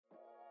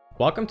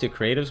Welcome to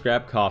Creatives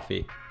Grab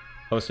Coffee,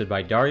 hosted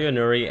by Dario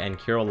Nuri and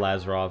Kirill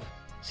Lazarov.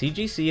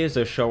 CGC is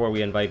a show where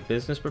we invite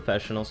business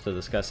professionals to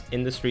discuss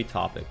industry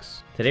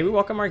topics. Today we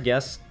welcome our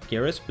guests,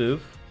 Garris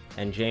Booth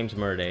and James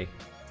Murday.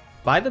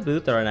 By the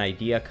Booth are an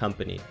idea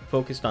company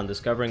focused on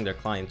discovering their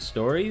clients'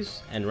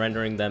 stories and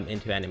rendering them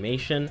into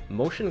animation,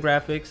 motion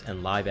graphics,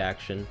 and live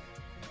action.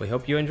 We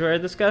hope you enjoy our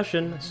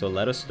discussion, so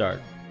let us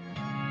start.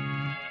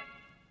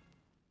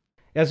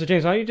 Yeah, so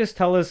James, why don't you just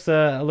tell us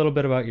a little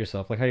bit about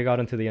yourself, like how you got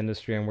into the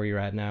industry and where you're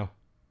at now?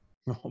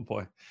 Oh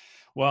boy.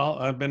 Well,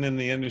 I've been in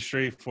the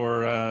industry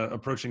for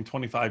approaching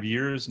 25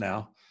 years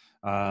now.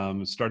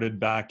 Started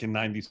back in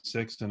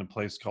 96 in a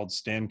place called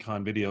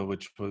StanCon Video,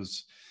 which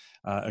was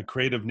a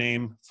creative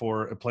name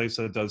for a place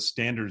that does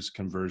standards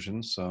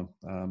conversions. So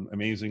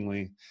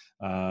amazingly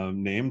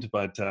named,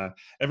 but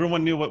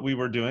everyone knew what we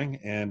were doing,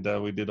 and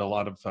we did a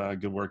lot of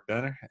good work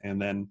there.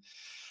 And then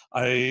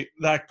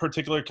that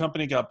particular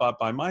company got bought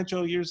by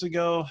MyJo years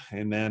ago,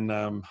 and then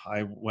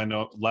I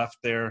left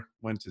there,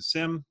 went to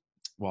Sim.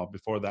 Well,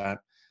 before that,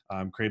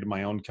 created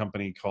my own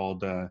company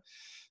called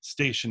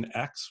Station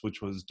X,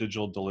 which was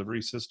digital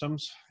delivery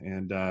systems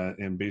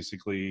and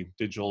basically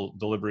digital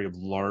delivery of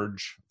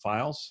large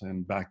files.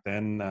 And back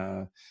then,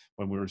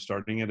 when we were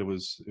starting it, it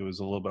was a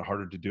little bit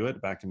harder to do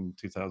it back in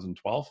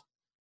 2012.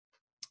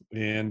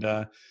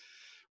 And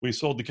we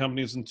sold the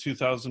companies in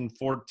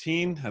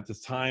 2014. At the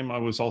time, I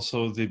was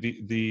also the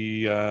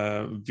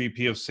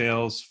VP of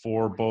sales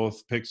for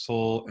both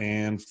Pixel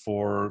and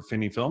for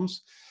Finney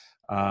Films.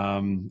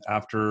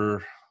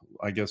 After,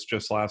 I guess,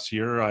 just last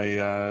year,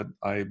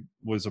 I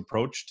was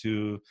approached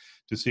to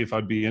see if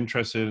I'd be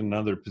interested in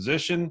another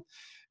position,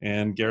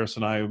 and Garris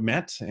and I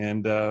met,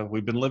 and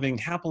we've been living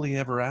happily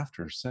ever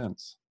after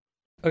since.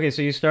 Okay,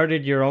 so you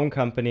started your own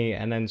company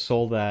and then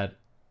sold that.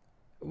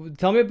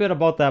 Tell me a bit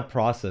about that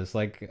process.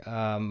 Like,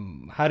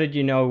 how did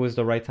you know it was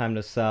the right time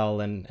to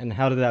sell, and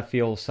how did that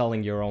feel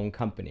selling your own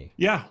company?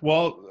 Yeah,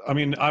 well, I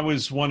mean, I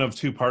was one of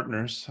two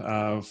partners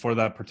for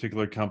that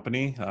particular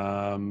company.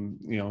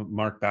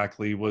 Mark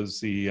Backley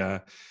was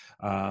the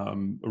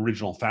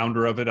original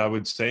founder of it, I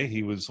would say.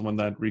 He was the one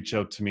that reached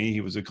out to me. He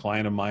was a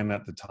client of mine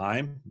at the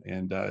time,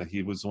 and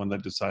he was the one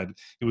that decided.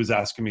 He was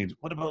asking me,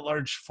 "What about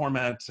large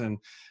formats, and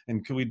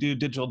could we do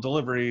digital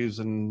deliveries,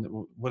 and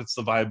what's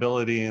the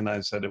viability?" And I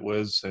said it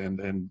was,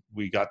 and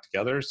we got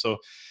together. So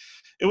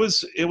it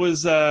was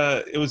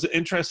an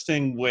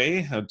interesting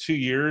way. 2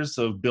 years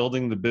of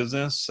building the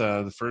business.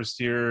 The first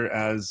year,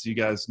 as you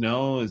guys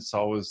know, it's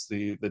always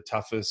the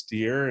toughest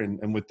year,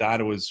 and with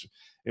that,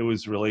 it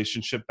was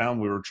relationship bound.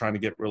 We were trying to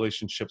get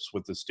relationships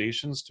with the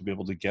stations to be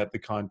able to get the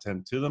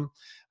content to them,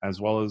 as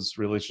well as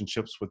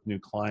relationships with new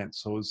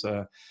clients. So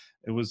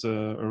it was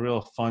a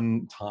real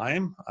fun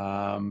time.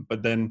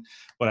 But then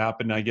what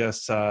happened, I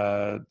guess,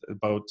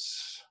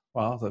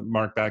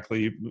 Mark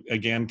Backley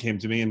again came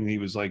to me, and he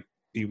was like,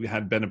 he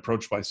had been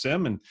approached by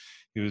Sim, and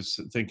he was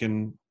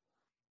thinking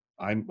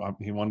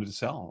he wanted to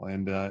sell,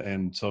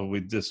 and so we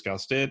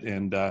discussed it,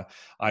 and I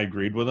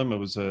agreed with him. It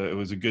was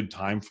a good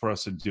time for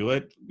us to do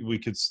it.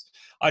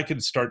 I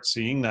could start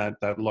seeing that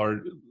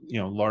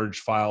large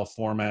file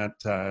format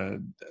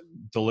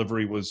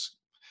delivery was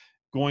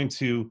going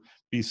to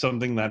be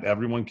something that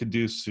everyone could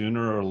do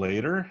sooner or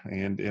later,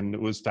 and it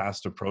was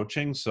fast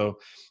approaching. So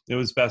it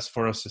was best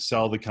for us to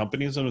sell the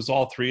companies, and it was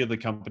all three of the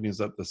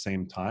companies at the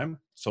same time,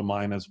 so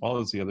mine as well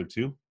as the other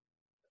two.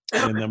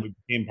 And then we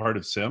became part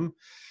of Sim,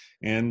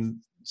 and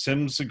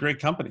Sim's a great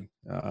company.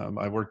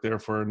 I worked there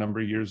for a number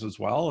of years as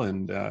well,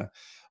 and a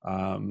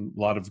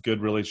lot of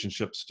good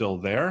relationships still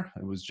there.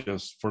 It was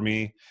just, for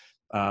me,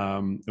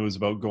 it was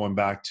about going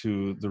back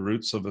to the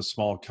roots of a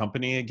small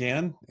company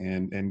again,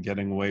 and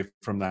getting away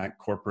from that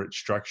corporate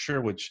structure,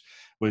 which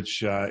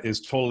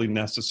is totally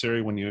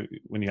necessary when you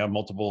have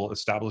multiple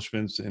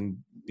establishments in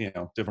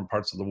different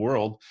parts of the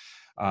world,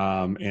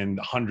 and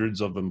hundreds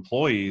of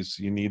employees.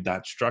 You need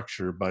that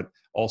structure, but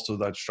also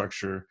that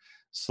structure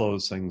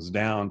slows things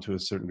down to a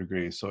certain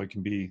degree. So it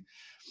can be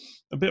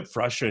a bit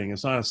frustrating.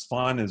 It's not as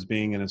fun as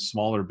being in a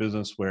smaller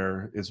business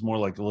where it's more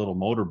like a little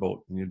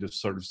motorboat, and you're just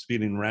sort of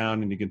speeding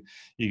around, and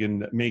you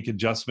can make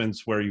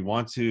adjustments where you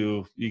want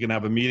to. You can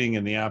have a meeting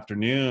in the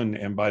afternoon,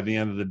 and by the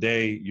end of the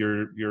day,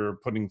 you're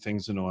putting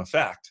things into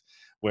effect.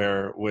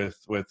 Where with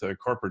a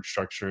corporate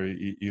structure,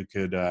 you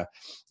could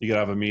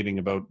have a meeting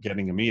about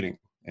getting a meeting,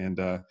 and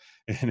and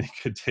it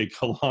could take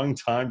a long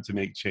time to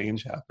make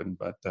change happen.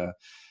 But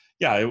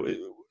yeah,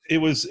 it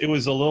was a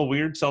little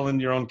weird selling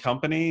your own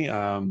company.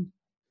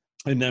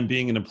 And then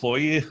being an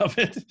employee of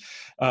it,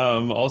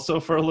 also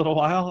for a little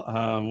while,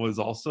 was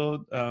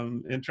also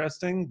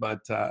interesting. But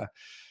I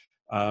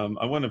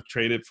wouldn't have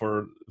traded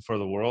for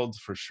the world,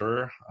 for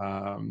sure.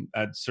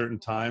 At certain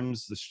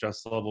times, the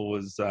stress level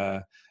was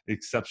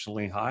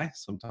exceptionally high.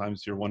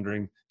 Sometimes you're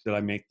wondering, did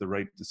I make the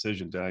right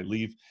decision? Did I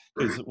leave?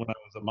 Because when I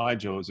was at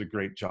MyJo, it was a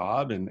great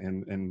job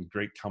and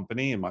great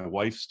company, and my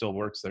wife still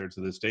works there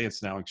to this day.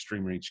 It's now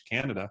Extreme Reach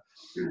Canada,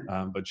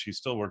 but she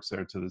still works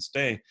there to this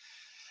day.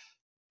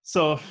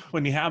 So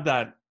when you have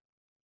that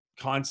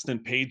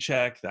constant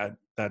paycheck,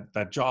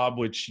 that job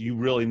which you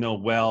really know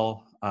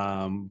well,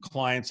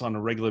 clients on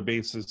a regular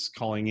basis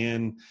calling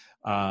in,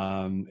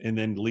 and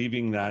then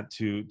leaving that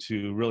to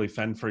really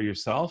fend for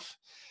yourself.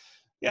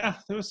 Yeah,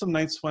 there was some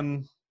nights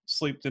when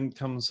sleep didn't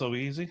come so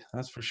easy,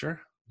 that's for sure,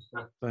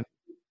 but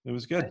it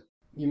was good.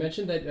 You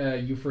mentioned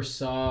that you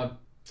foresaw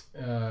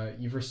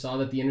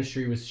that the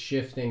industry was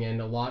shifting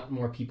and a lot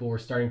more people were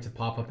starting to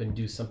pop up and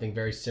do something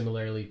very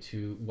similarly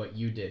to what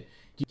you did.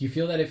 Do you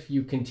feel that if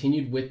you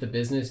continued with the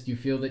business, do you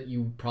feel that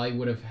you probably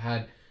would have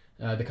had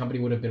the company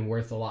would have been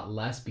worth a lot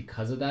less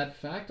because of that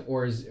fact,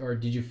 or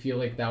did you feel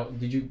like that?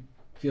 Did you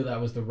feel that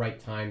was the right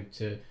time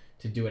to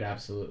do it?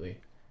 Absolutely.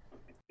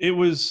 It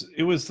was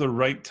the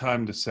right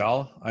time to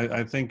sell.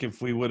 I think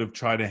if we would have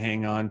tried to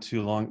hang on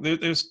too long,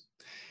 there's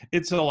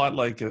it's a lot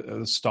like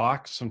a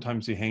stock.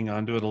 Sometimes you hang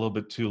on to it a little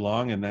bit too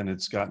long, and then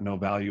it's got no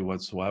value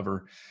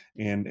whatsoever.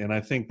 And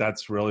I think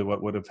that's really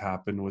what would have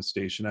happened with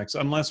Station X,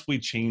 unless we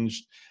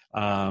changed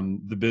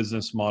the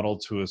business model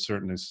to a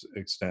certain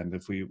extent.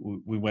 If we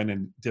went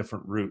in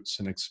different routes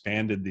and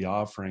expanded the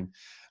offering,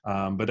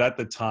 but at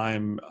the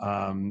time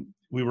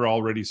we were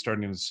already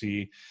starting to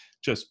see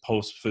just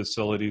post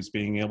facilities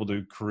being able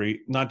to create,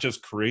 not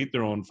just create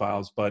their own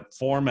files, but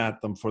format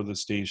them for the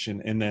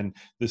station, and then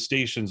the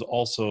station's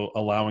also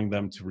allowing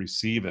them to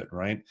receive it,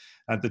 right?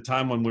 At the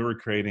time when we were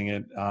creating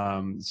it,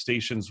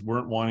 stations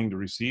weren't wanting to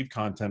receive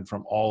content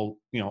from all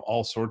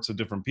sorts of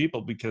different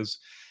people, because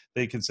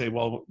they could say,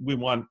 well, we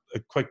want a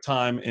quick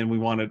time and we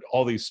wanted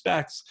all these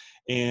specs,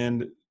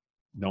 and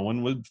no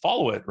one would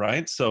follow it,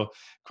 right? So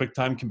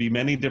QuickTime can be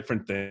many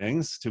different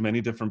things to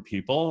many different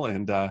people,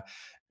 and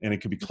it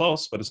could be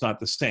close, but it's not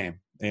the same.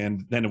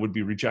 And then it would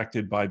be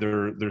rejected by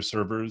their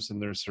servers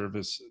and their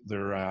service,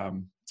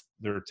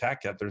 their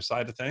tech at their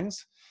side of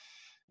things.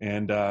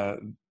 And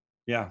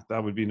yeah,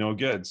 that would be no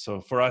good.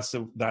 So for us,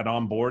 that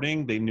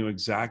onboarding, they knew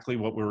exactly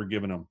what we were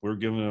giving them. We were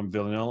giving them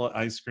vanilla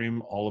ice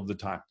cream all of the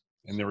time,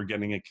 and they were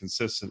getting it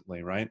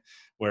consistently, right?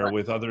 Where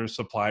with other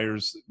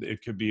suppliers,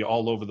 it could be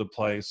all over the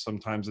place.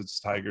 Sometimes it's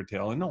Tiger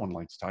Tail, and no one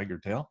likes Tiger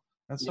Tail.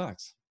 That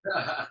sucks.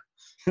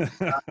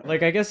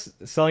 Like, I guess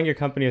selling your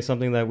company is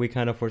something that we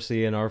kind of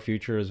foresee in our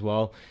future as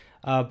well.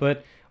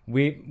 But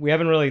we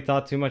haven't really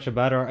thought too much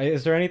about it.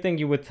 Is there anything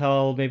you would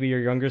tell maybe your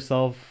younger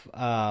self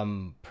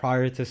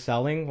prior to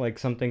selling, like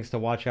some things to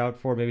watch out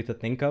for, maybe to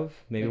think of,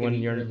 maybe Like when in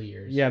the you're early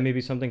years. yeah,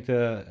 maybe something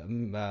to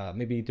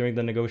maybe during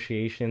the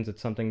negotiations,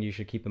 it's something you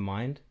should keep in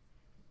mind.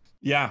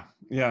 Yeah.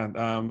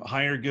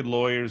 Hire good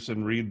lawyers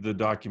and read the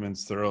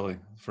documents thoroughly,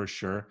 for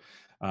sure.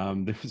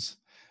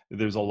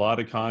 There's a lot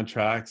of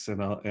contracts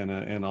and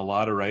a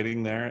lot of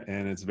writing there,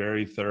 and it's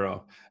very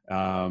thorough.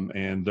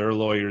 And their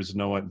lawyers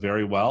know it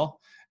very well.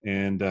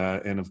 And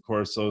of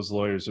course, those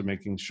lawyers are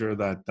making sure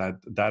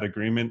that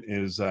agreement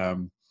is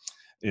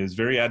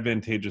very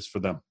advantageous for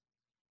them.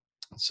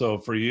 So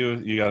for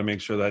you got to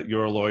make sure that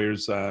your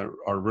lawyers are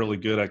really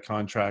good at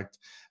contract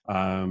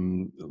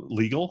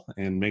legal,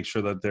 and make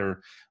sure that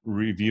they're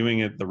reviewing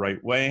it the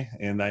right way,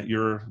 and that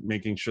you're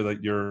making sure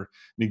that you're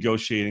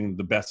negotiating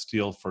the best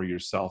deal for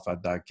yourself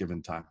at that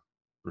given time,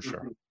 for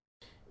sure.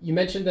 You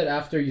mentioned that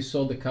after you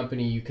sold the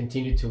company, you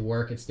continued to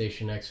work at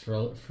Station X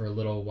for a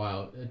little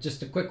while.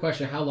 Just a quick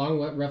question: how long,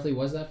 what roughly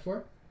was that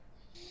for?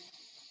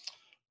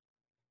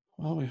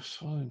 Well, we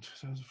sold in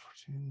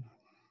 2014.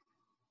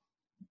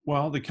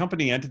 Well, the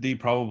company entity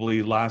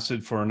probably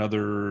lasted for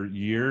another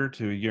year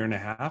to a year and a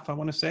half, I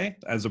want to say,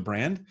 as a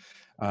brand.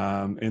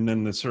 And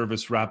then the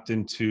service wrapped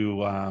into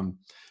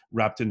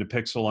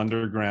Pixel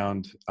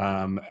Underground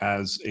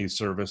as a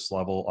service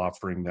level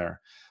offering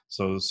there.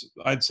 So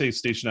I'd say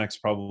Station X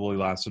probably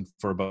lasted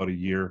for about a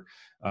year,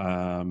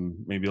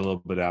 maybe a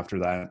little bit after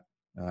that,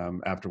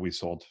 after we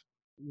sold.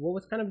 What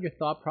was kind of your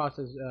thought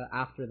process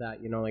after that?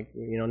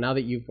 Now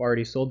that you've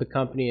already sold the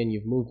company and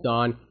you've moved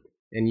on,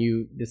 and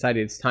you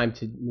decided it's time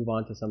to move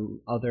on to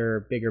some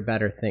other bigger,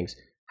 better things.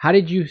 How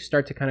did you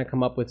start to kind of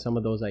come up with some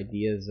of those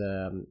ideas,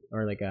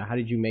 or how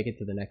did you make it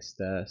to the next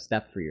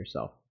step for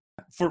yourself?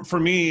 For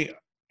me,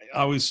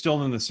 I was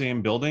still in the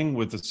same building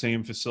with the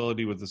same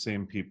facility with the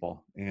same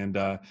people, and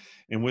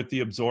with the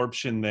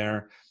absorption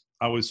there,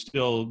 I was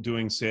still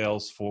doing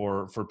sales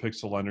for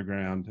Pixel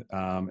Underground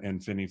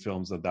and Finney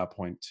Films at that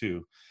point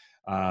too.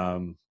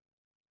 And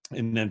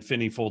then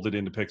Finney folded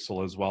into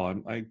Pixel as well.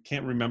 I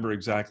can't remember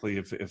exactly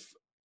if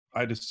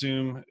I'd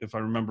assume, if I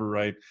remember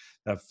right,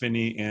 that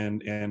Finney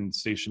and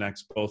Station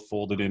X both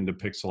folded into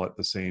Pixel at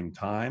the same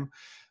time,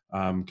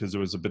 because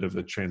there was a bit of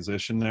a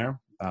transition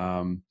there.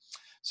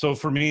 So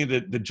for me,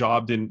 the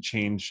job didn't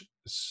change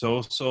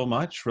so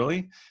much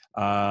really,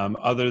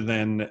 other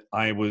than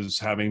I was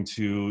having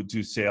to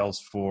do sales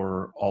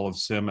for all of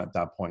SIM at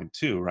that point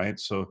too, right?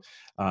 So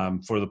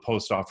for the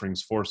post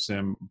offerings for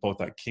SIM,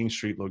 both at King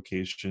Street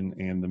location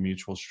and the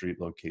Mutual Street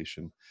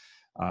location.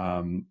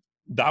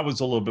 That was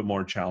a little bit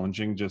more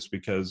challenging, just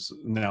because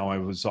now I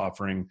was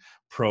offering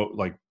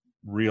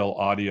real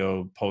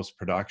audio post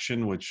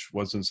production, which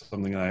wasn't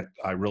something that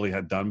I really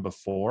had done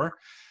before.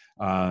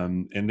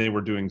 And they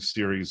were doing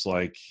series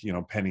like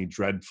Penny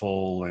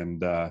Dreadful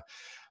and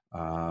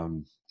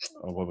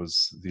what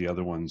was the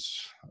other ones?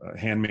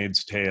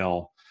 Handmaid's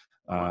Tale,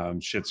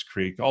 Schitt's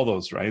Creek, all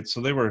those, right?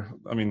 So they were,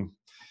 I mean,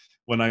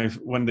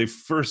 when they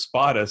first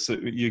bought us,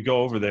 you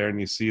go over there and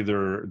you see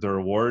their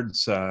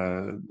awards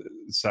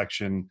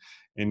section,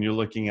 and you're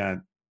looking at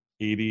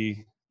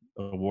 80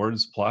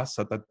 awards plus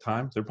at that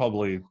time. They're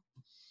probably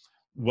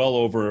well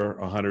over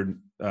 100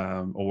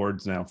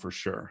 awards now for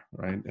sure,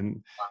 right?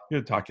 And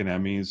you're talking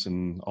Emmys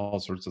and all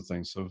sorts of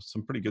things. So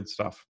some pretty good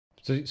stuff.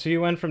 So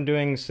you went from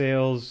doing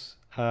sales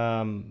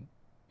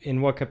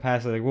in what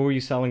capacity? Like, what were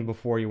you selling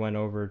before you went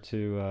over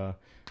to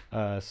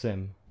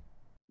Sim?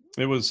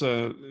 It was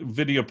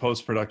video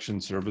post-production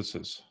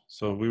services.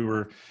 So we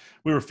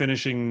were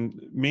finishing,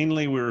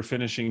 mainly we were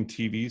finishing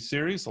TV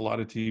series, a lot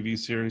of TV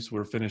series. We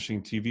were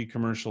finishing TV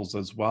commercials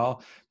as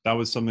well. That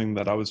was something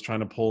that I was trying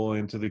to pull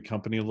into the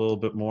company a little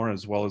bit more,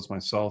 as well as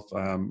myself,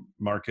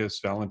 Marcus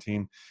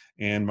Valentine,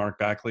 and Mark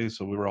Backley.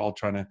 So we were all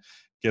trying to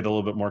get a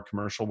little bit more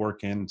commercial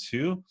work in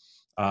too.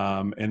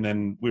 And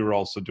then we were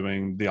also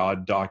doing the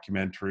odd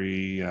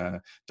documentary,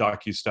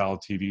 docu-style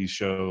TV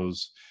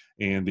shows,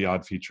 and the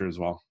odd feature as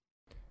well.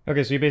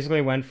 Okay, so you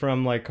basically went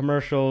from like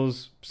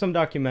commercials, some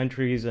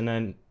documentaries, and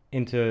then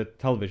into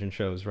television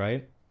shows,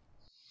 right?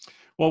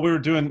 Well, we were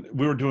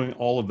doing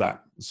all of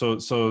that. So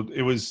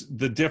it was,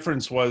 the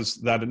difference was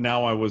that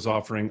now I was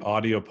offering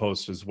audio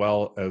post as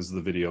well as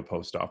the video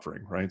post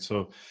offering, right?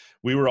 So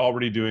we were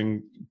already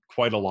doing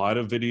quite a lot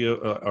of a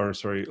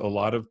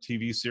lot of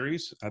TV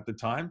series at the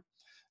time.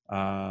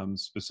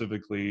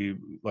 Specifically,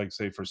 like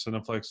say for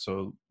Cineflix,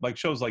 so like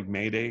shows like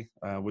Mayday,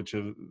 which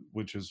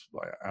is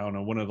I don't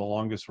know, one of the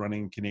longest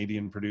running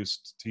Canadian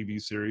produced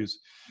TV series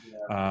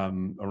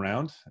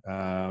around,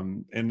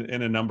 and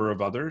a number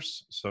of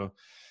others. So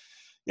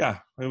yeah,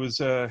 it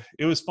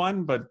was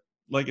fun, but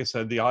like I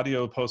said, the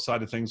audio post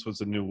side of things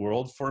was a new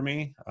world for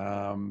me.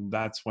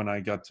 That's when I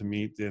got to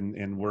meet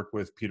and work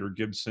with Peter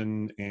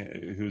Gibson,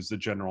 who's the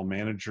general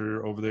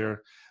manager over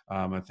there.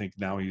 I think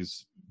now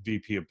he's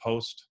VP of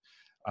Post.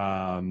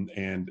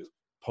 And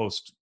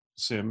post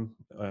Sim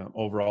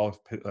overall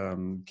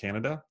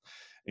Canada,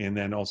 and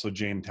then also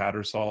Jane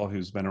Tattersall,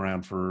 who's been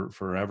around for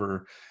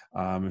forever,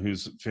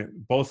 who's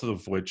both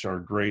of which are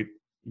great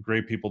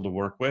people to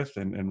work with,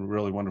 and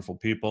really wonderful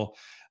people.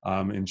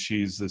 And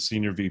she's the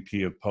senior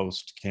VP of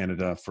Post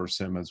Canada for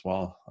Sim as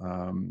well.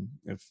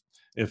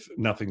 If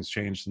nothing's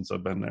changed since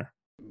I've been there.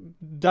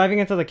 Diving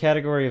into the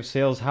category of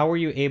sales, how were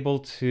you able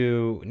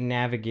to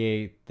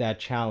navigate that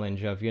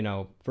challenge of,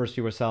 first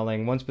you were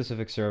selling one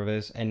specific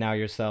service and now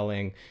you're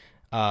selling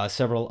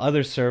several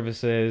other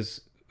services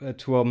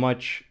to a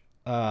much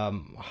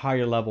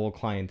higher level of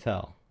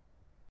clientele?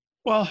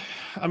 Well,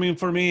 I mean,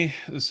 for me,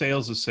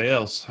 sales is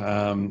sales.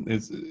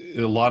 It's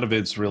a lot of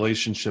it's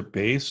relationship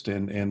based,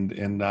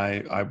 and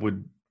I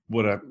would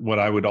what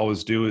I would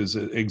always do is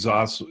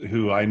exhaust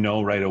who I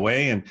know right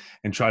away, and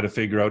try to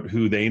figure out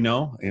who they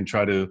know, and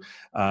try to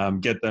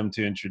get them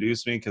to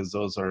introduce me, because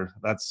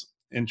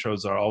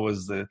intros are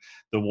always the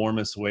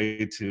warmest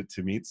way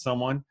to meet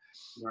someone.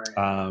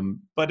 Right.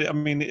 But I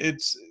mean,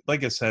 it's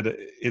like I said,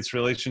 it's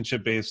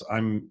relationship based.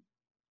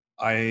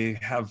 I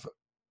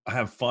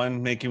have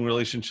fun making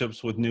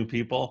relationships with new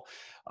people.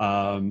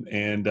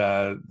 And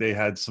they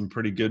had some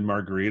pretty good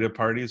margarita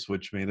parties,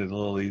 which made it a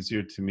little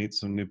easier to meet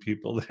some new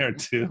people there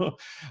too.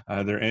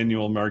 Their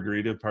annual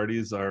margarita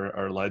parties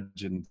are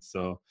legend.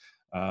 So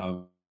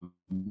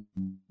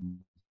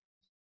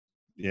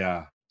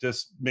yeah,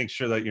 just make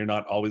sure that you're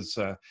not always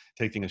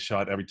taking a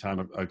shot every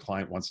time a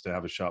client wants to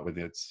have a shot with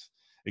you.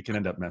 It can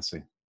end up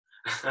messy.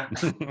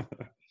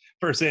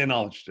 First hand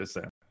knowledge, just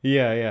saying.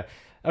 Yeah.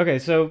 Okay,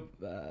 so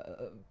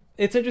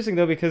it's interesting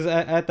though, because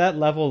at that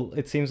level,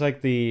 it seems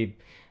like the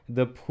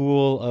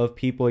pool of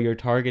people you're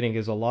targeting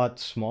is a lot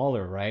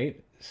smaller,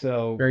 right?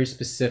 So Very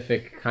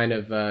specific kind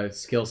of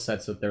skill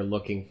sets that they're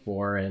looking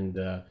for, and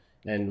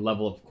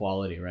level of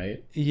quality,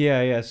 right?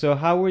 yeah. So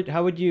how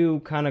would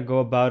you kind of go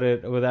about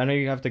it? With, I know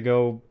you have to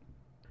go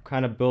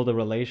kind of build a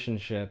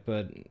relationship,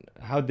 but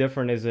how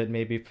different is it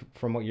maybe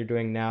from what you're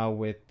doing now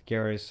with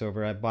Garris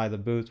over at By the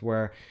Booth,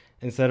 where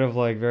instead of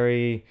like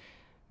very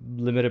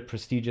limited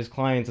prestigious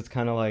clients, it's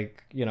kind of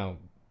like,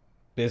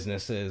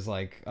 businesses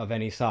like of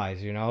any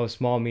size,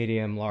 small,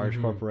 medium, large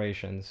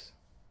corporations.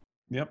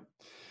 Yep.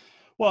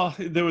 Well,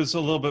 there was a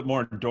little bit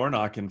more door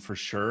knocking for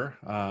sure.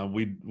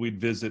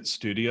 We'd visit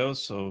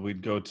studios, so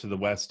we'd go to the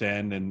West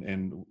End,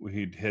 and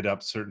we'd hit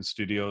up certain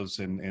studios,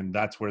 and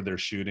that's where they're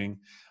shooting.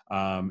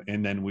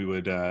 And then we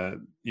would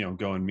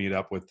go and meet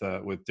up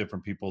with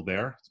different people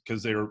there,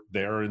 because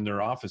they're in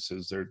their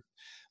offices. They're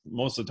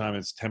most of the time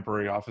it's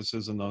temporary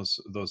offices in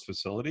those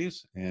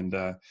facilities, and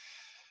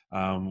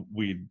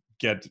we'd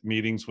get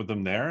meetings with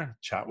them there,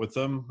 chat with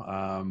them.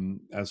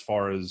 As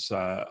far as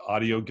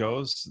audio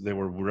goes, they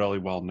were really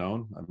well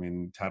known. I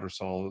mean,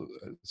 Tattersall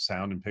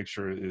Sound and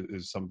Picture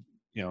is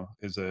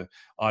a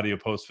audio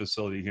post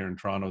facility here in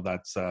Toronto.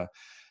 That's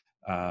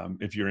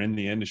if you're in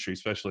the industry,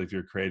 especially if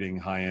you're creating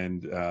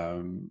high-end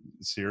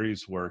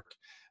series work,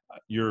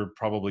 you're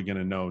probably going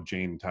to know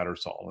Jane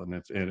Tattersall,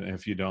 and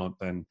if you don't,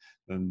 then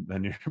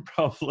you're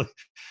probably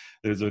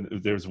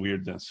there's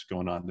weirdness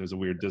going on. There's a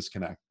weird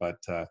disconnect. But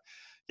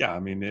yeah, I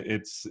mean,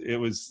 it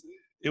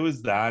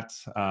was that.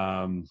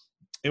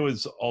 It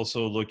was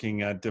also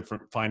looking at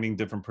finding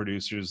different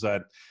producers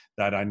that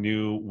I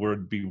knew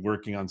would be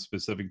working on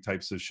specific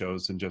types of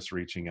shows and just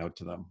reaching out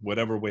to them,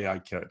 whatever way I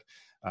could.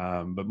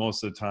 But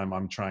most of the time,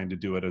 I'm trying to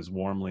do it as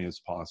warmly as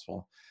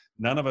possible.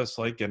 None of us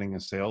like getting a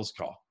sales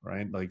call,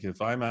 right? Like if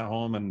I'm at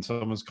home and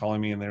someone's calling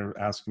me and they're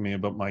asking me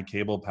about my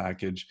cable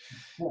package,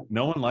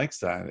 no one likes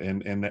that,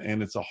 and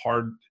it's a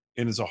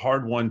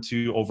hard one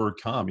to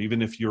overcome,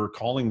 even if you're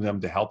calling them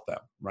to help them,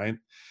 right?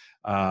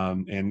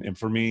 And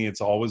for me,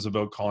 it's always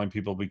about calling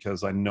people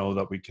because I know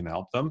that we can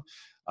help them.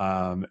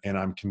 And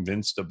I'm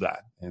convinced of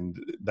that. And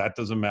that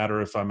doesn't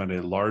matter if I'm at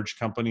a large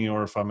company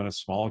or if I'm in a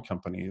small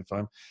company. If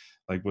I'm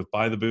like with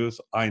By the Booth,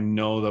 I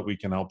know that we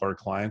can help our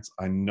clients.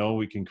 I know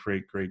we can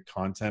create great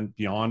content.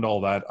 Beyond all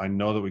that, I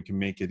know that we can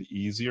make it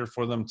easier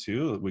for them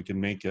too. That we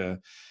can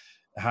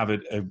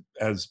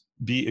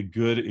be a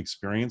good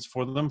experience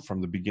for them from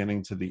the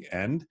beginning to the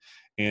end.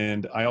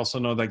 And I also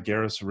know that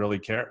Garris really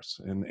cares,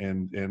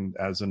 and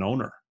as an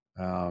owner,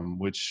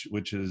 which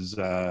is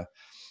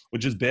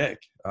big.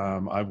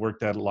 I've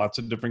worked at lots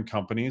of different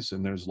companies,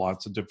 and there's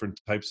lots of different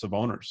types of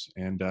owners,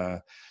 and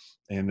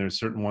there's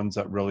certain ones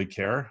that really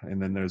care,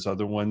 and then there's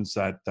other ones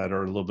that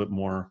are a little bit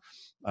more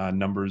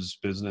numbers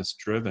business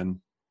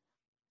driven,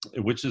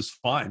 which is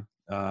fine.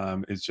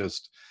 It's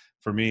just,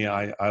 for me,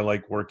 I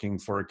like working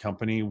for a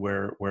company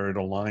where it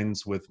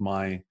aligns with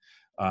my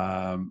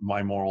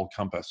moral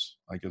compass,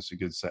 I guess you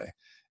could say.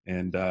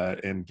 And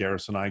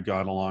Garris and I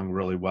got along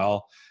really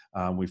well.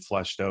 We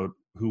fleshed out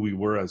who we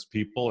were as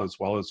people as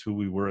well as who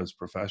we were as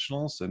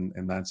professionals,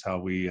 and that's how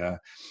we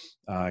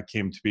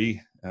came to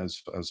be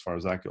as far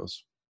as that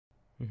goes.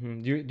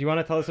 Do you want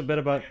to tell us a bit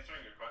about?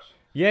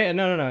 Yeah,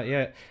 no.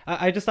 Yeah,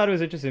 I just thought it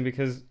was interesting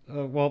because,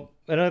 well,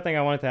 another thing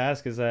I wanted to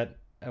ask is that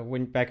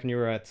back when you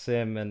were at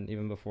Sim and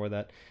even before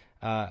that,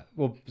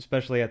 well,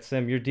 especially at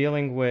Sim, you're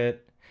dealing with,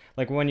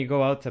 like, when you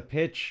go out to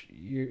pitch,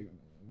 you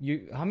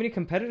how many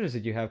competitors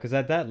did you have? Because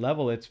at that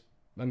level,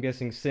 I'm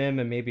guessing Sim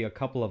and maybe a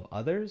couple of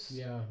others.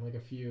 Yeah, like a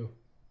few.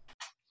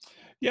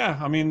 Yeah,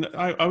 I mean,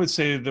 I would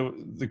say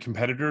the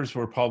competitors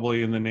were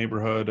probably in the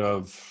neighborhood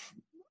of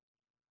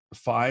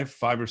five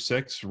or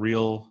six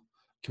real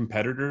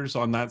competitors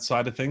on that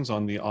side of things,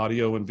 on the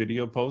audio and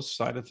video post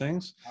side of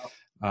things.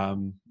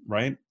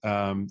 Right.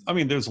 I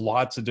mean, there's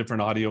lots of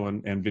different audio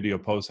and video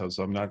post houses.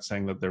 I'm not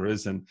saying that there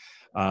isn't,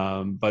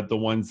 but the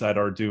ones that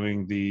are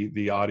doing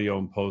the audio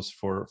and post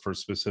for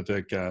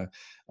specific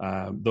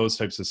those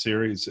types of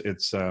series,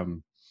 it's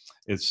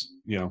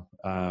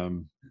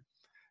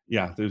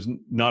yeah, there's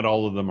not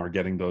all of them are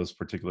getting those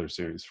particular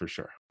series for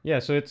sure. Yeah,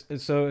 so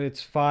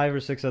it's 5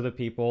 or 6 other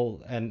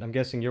people, and I'm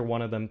guessing you're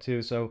one of them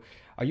too. So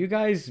are you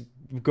guys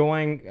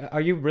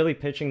are you really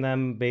pitching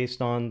them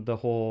based on the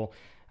whole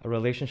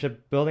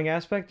relationship building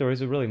aspect, or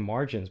is it really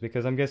margins?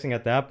 Because I'm guessing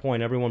at that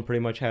point everyone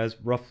pretty much has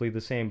roughly the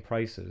same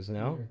prices,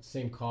 no?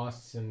 Same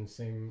costs and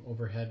same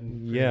overhead.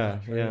 And yeah,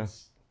 yeah.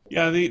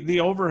 Yeah, the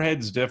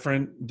overhead's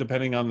different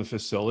depending on the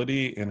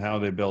facility and how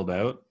they build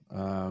out.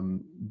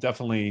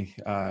 Definitely,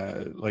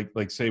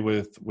 like say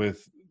with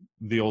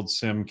the old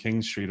Sim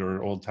King Street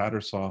or old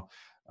Tattersall,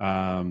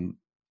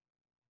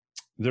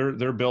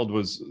 their build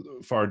was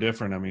far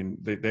different. I mean,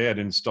 they had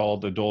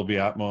installed a Dolby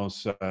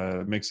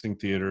Atmos mixing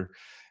theater,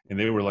 and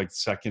they were like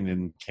second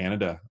in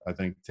Canada, I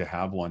think, to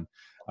have one.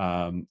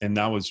 And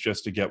that was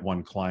just to get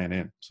one client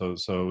in. So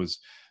it was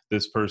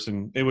this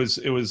person. It was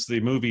the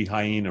movie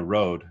Hyena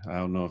Road. I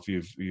don't know if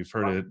you've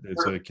heard it.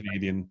 It's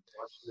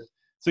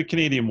a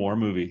Canadian war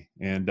movie,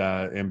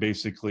 and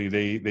basically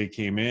they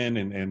came in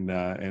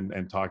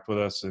and talked with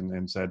us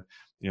and said,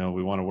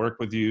 we want to work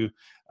with you,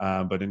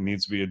 but it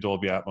needs to be a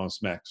Dolby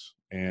Atmos mix,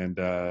 and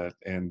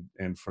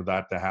for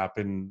that to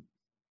happen,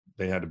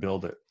 they had to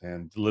build it,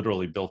 and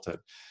literally built it.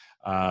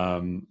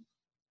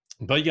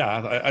 But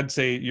yeah, I'd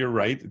say you're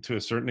right to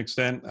a certain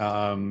extent.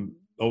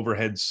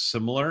 Overhead's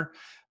similar,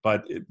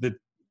 but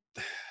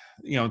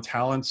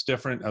talent's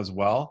different as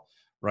well,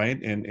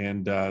 right?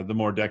 And the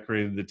more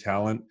decorated the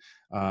talent,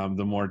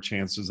 the more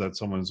chances that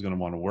someone's going to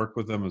want to work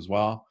with them as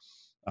well.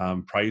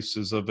 Price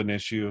is of an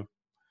issue.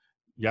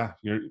 Yeah,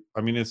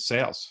 it's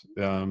sales.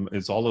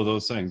 It's all of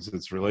those things.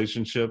 It's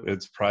relationship,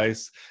 it's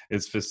price,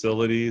 it's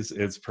facilities,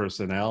 it's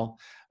personnel.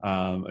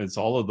 It's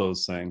all of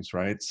those things,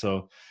 right?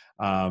 So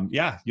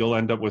yeah, you'll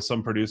end up with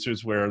some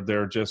producers where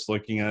they're just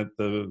looking at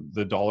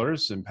the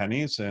dollars and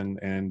pennies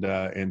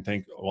and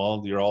think,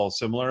 well, you're all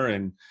similar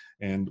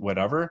and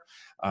whatever.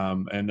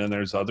 And then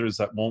there's others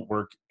that won't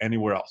work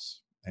anywhere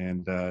else.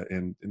 And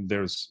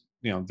there's,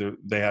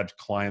 they had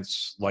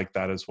clients like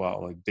that as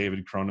well. Like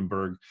David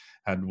Cronenberg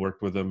had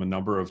worked with them a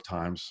number of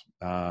times.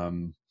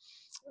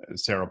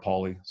 Sarah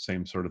Polley,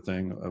 same sort of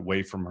thing.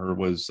 Away From Her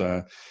was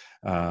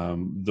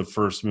the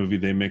first movie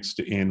they mixed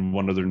in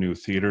one of their new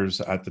theaters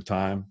at the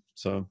time.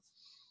 So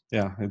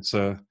yeah, it's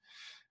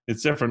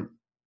different.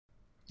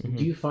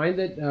 Do you find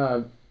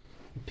that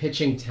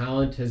pitching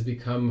talent has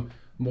become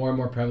more and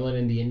more prevalent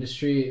in the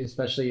industry,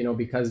 especially,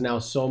 because now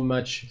That's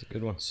a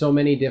good one. so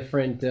many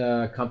different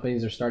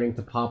companies are starting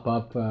to pop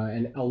up,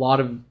 and a lot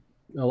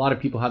of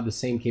people have the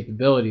same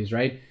capabilities,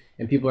 right?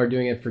 And people are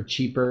doing it for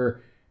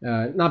cheaper,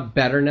 not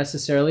better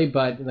necessarily,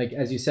 but like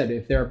as you said,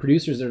 if there are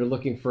producers that are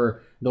looking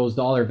for those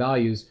dollar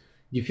values,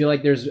 do you feel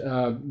like there's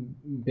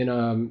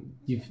been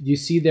do you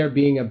see there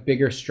being a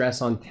bigger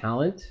stress on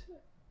talent?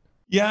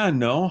 Yeah,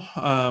 no.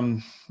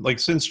 Like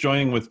since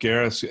joining with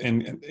Garris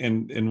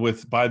and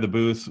with By the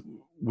Booth,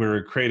 we're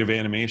a creative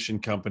animation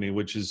company,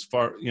 which is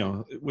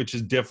which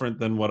is different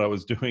than what I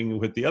was doing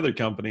with the other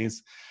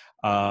companies.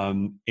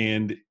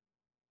 And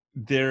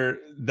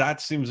that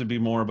seems to be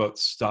more about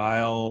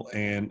style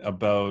and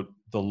about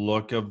the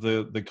look of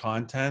the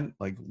content.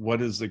 Like, what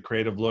does the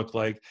creative look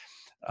like?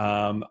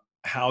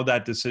 How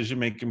that decision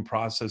making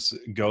process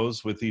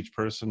goes with each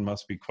person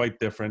must be quite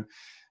different.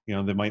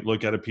 They might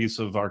look at a piece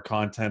of our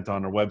content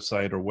on our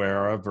website or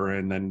wherever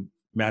and then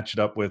match it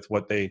up with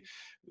what they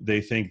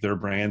think their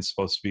brand's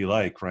supposed to be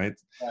like, right?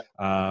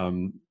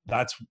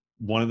 That's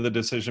one of the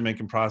decision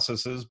making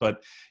processes.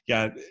 But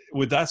yeah,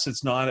 with us,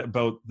 it's not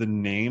about the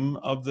name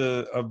of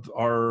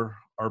our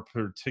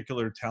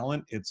particular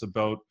talent. It's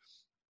about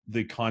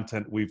the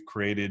content we've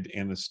created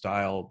and the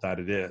style that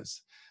it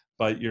is.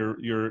 But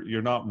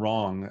you're not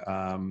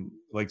wrong.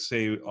 Like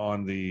say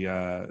on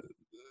the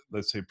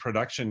let's say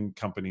production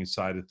company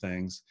side of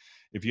things,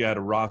 if you had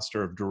a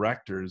roster of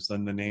directors,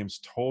 then the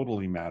names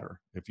totally matter.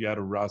 If you had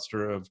a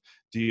roster of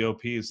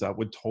DOPs, that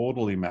would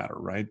totally matter,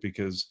 right?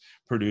 Because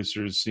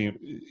producers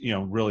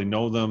really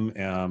know them.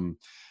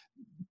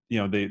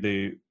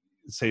 They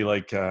say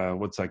like,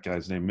 what's that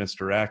guy's name?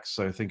 Mr. X,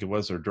 I think it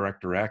was, or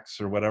Director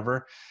X or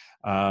whatever.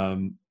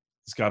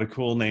 It's got a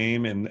cool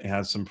name and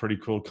has some pretty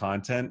cool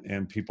content,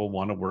 and people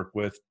want to work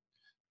with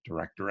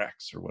Director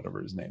X or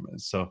whatever his name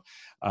is. So,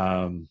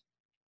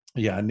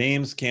 yeah,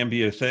 names can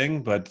be a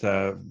thing, but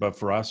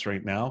for us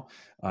right now,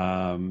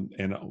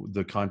 and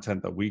the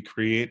content that we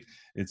create,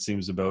 it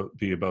seems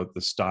be about the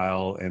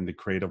style and the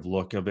creative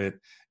look of it,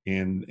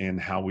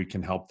 and how we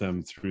can help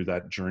them through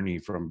that journey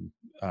from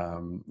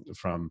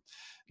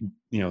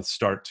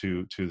start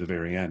to the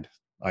very end,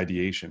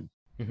 ideation.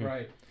 Mhm.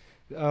 Right.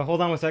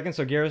 Hold on 1 second.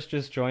 So Garris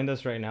just joined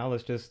us right now.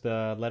 Let's just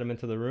let him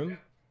into the room.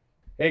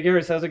 Hey,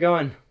 Garris, how's it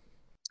going?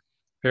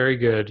 Very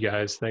good,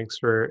 guys. Thanks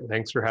for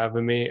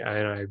having me,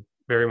 and I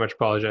very much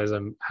apologize.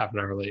 I'm half an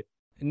hour late.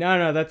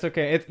 No, that's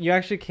okay. You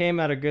actually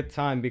came at a good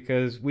time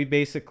because we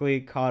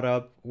basically caught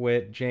up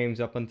with James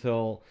up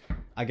until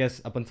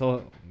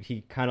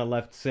he kind of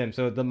left Sim.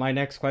 So my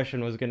next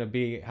question was going to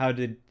be, how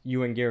did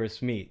you and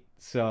Garris meet?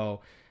 So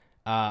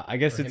I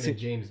guess Or him and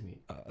James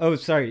meet. Oh,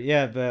 sorry.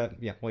 Yeah,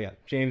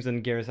 James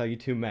and Garris, how you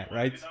two met,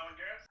 right?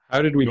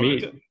 How did we You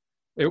want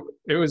meet?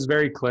 It was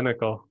very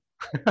clinical.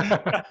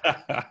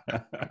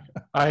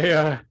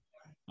 I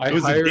It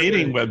was a hired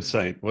dating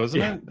website,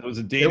 wasn't Yeah. it? It was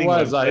a It dating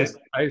was. website.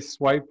 I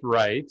swiped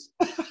right,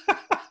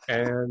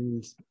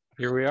 and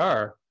here we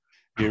are.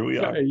 Here we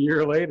are. A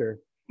year later.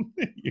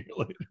 A year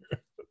later.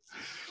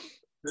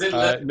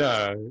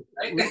 No.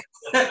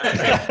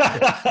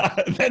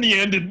 Then he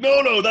ended.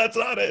 No, that's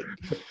not it.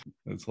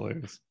 That's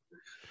hilarious.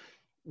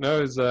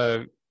 No,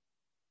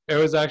 it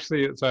was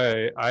actually,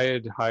 so I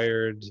had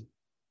hired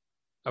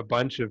a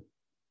bunch of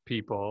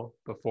people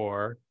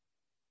before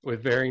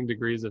with varying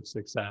degrees of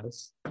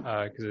success,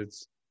 because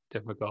it's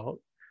difficult.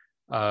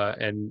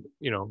 And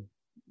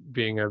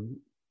being an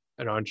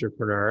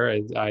entrepreneur,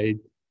 I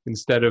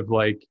instead of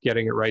like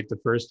getting it right the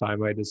first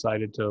time, I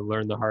decided to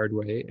learn the hard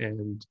way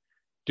and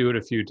do it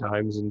a few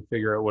times and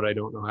figure out what I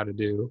don't know how to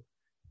do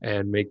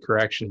and make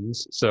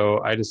corrections.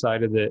 So I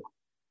decided that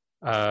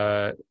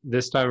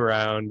this time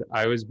around,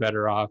 I was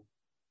better off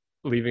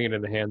leaving it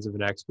in the hands of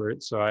an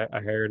expert. So I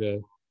hired a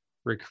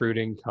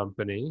recruiting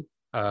company,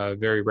 a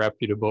very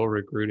reputable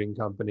recruiting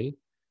company,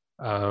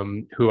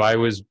 who I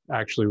was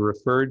actually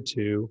referred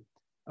to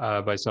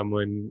by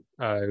someone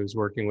I was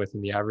working with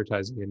in the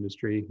advertising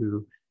industry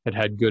who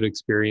had good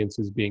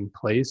experiences being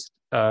placed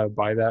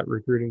by that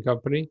recruiting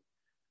company.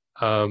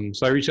 So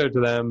I reached out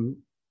to them.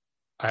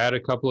 I had a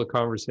couple of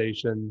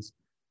conversations,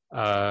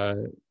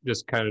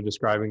 just kind of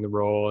describing the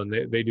role,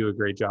 and they do a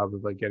great job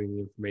of like getting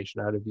the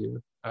information out of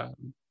you.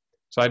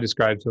 So I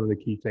described some of the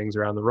key things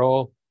around the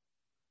role.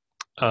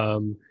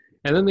 And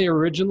then they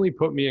originally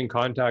put me in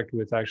contact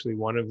with actually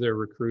one of their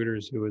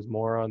recruiters who was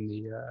more on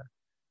the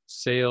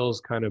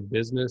sales kind of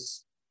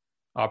business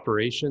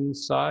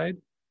operations side.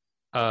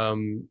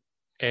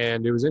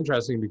 And it was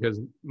interesting because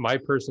my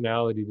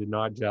personality did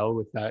not gel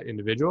with that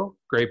individual.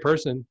 Great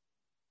person,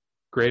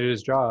 great at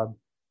his job,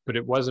 but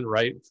it wasn't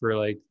right for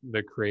like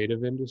the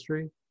creative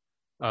industry.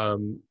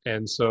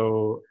 And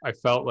so I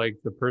felt like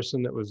the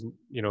person that was,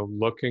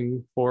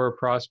 looking for a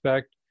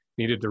prospect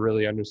needed to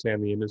really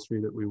understand the industry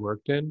that we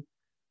worked in.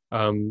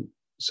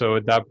 So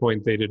at that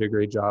point, they did a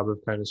great job of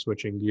kind of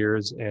switching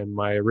gears, and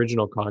my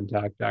original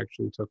contact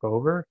actually took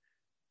over.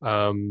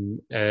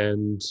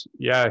 And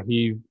yeah,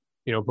 he,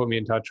 put me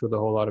in touch with a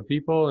whole lot of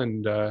people.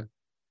 And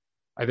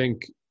I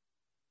think,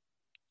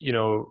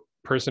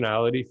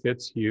 personality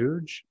fit's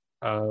huge,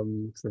 for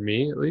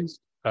me at least.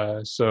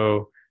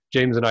 So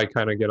James and I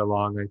kind of get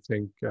along, I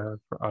think,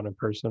 on a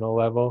personal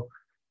level,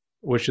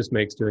 which just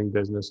makes doing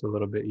business a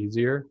little bit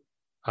easier.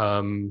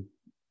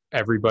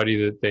 Everybody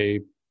that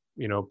they,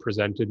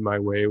 presented my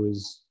way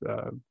was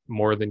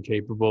more than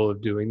capable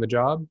of doing the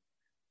job.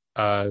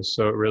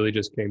 So it really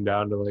just came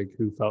down to like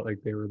who felt like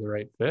they were the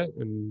right fit,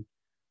 and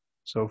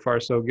so far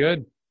so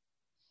good.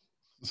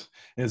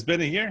 It's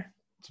been a year.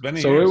 It's been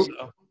a So year.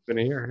 It's been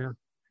a year, yeah.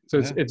 So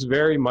it's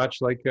very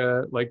much like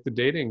the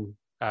dating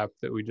app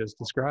that we just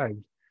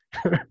described.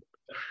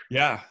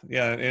 Yeah.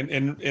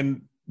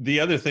 And the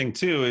other thing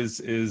too is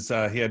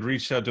he had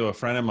reached out to a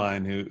friend of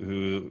mine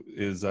who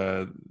is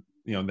the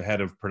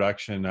head of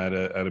production at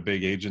a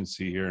big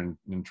agency here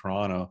in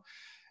Toronto,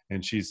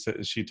 and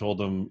she told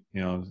him,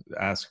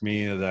 ask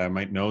me that I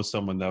might know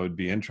someone that would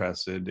be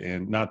interested,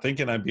 and not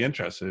thinking I'd be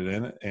interested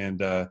in it, and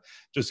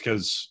just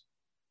because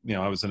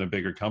I was in a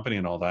bigger company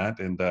and all that,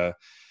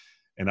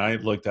 and I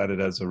looked at it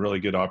as a really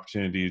good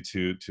opportunity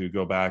to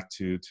go back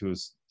to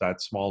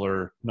that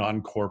smaller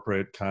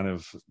non-corporate kind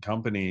of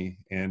company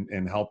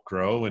and help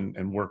grow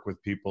and work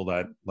with people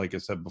that, like I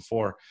said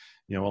before,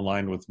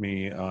 aligned with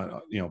me,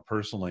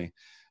 personally,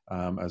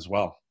 as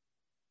well.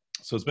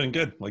 So it's been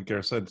good, like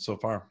Gareth said, so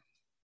far.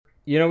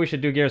 We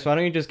should do, Gareth. Why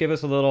don't you just give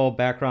us a little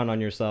background on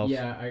yourself?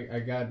 Yeah, I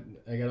got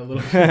a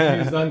little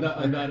confused on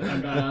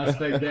that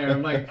aspect there.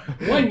 I'm like,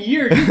 1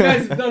 year, you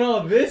guys have done all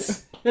of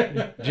this?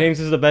 James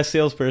is the best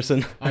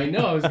salesperson. I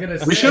know, I was gonna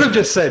say. We should have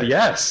just said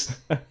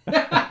yes. The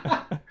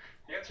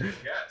answer is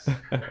yes.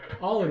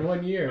 All in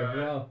 1 year.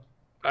 Wow.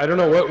 I don't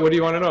know, what do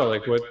you want to know?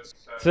 Like what?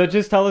 So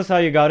just tell us how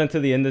you got into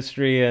the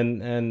industry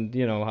and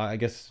I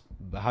guess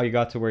how you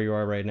got to where you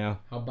are right now.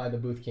 How By the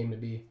Booth came to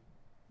be.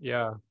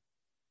 Yeah.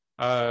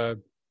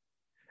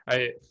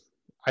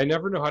 I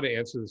never know how to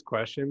answer this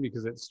question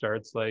because it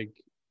starts like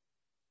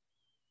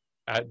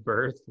at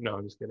birth. No,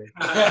 I'm just kidding.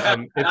 Not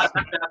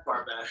that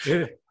far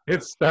back.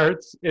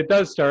 It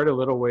does start a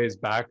little ways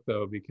back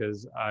though,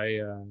 because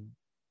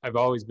I've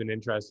always been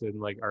interested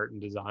in like art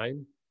and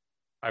design.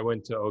 I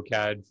went to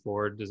OCAD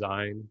for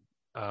design,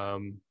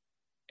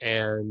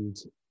 and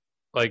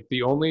like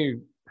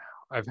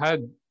I've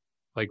had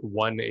like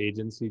one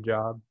agency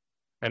job,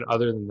 and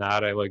other than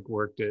that, I like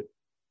worked at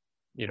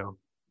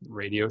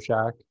Radio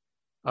Shack.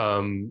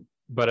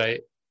 But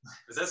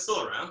is that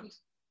still around?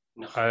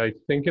 No. I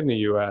think in the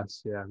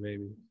US, yeah,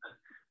 maybe.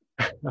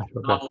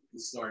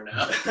 Store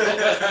now.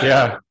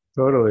 Yeah,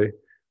 totally.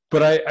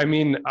 But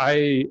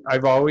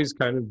I've always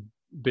kind of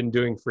been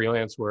doing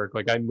freelance work.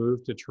 Like I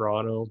moved to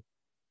Toronto,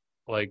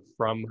 like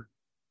from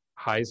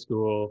high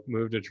school,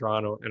 moved to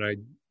Toronto, and I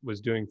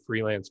was doing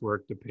freelance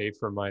work to pay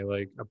for my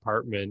like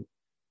apartment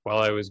while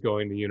I was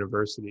going to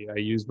university. I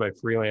used my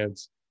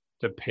freelance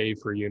to pay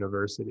for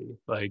university.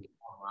 Like,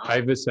 wow.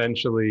 I've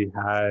essentially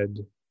had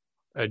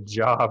a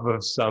job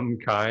of some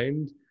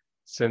kind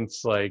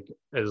since like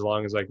as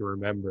long as I can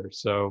remember.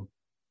 So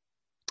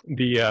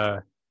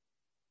the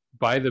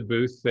By the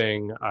Booth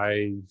thing,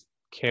 I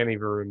can't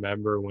even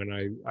remember when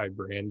I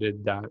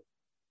branded that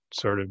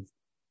sort of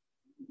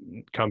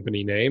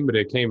company name, but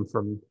it came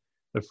from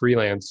the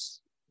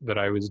freelance that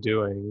I was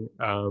doing.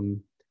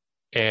 And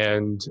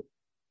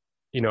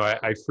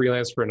I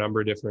freelanced for a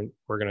number of different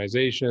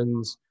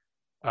organizations.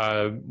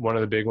 One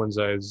of the big ones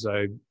is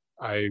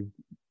I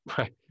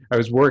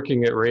was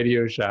working at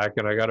Radio Shack,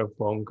 and I got a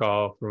phone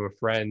call from a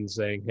friend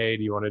saying, "Hey,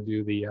 do you want to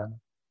do the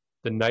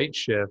night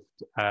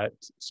shift at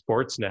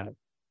Sportsnet?"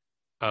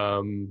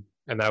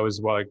 And that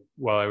was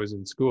while I was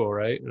in school,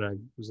 right? And I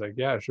was like,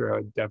 "Yeah, sure, I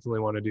would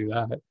definitely want to do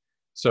that."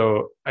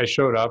 So I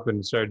showed up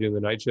and started doing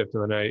the night shift,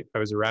 and then I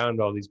was around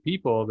all these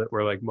people that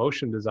were like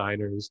motion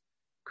designers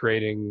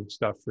creating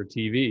stuff for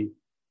TV.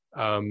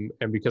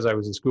 And because I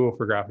was in school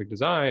for graphic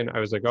design, I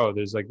was like, oh,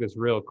 there's like this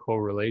real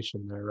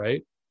correlation there,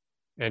 right?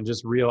 And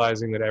just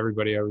realizing that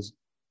everybody I was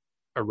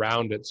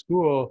around at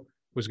school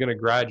was going to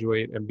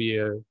graduate and be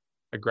a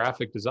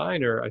graphic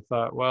designer, I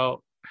thought,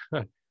 well,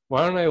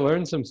 why don't I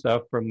learn some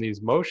stuff from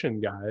these motion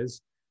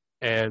guys?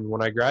 And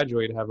when I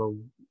graduate, have a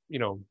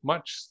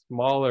much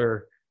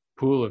smaller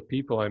pool of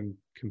people I'm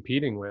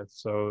competing with.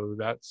 So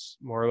that's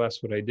more or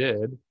less what I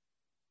did.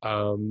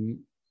 And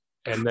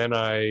then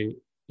I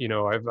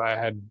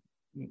had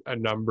a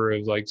number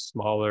of like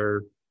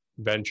smaller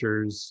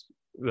ventures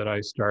that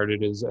I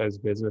started as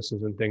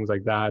businesses and things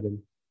like that. And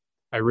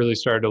I really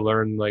started to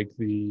learn like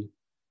the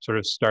sort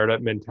of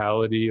startup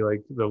mentality.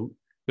 Like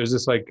there's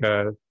this like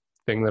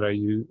thing that I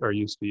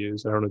used to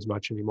use. I don't as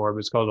much anymore, but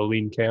it's called a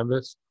lean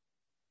canvas.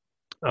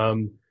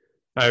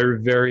 I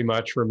very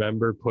much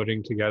remember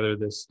putting together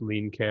this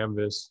lean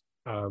canvas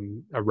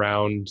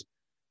around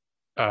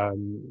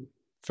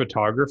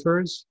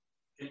photographers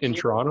in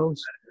Toronto.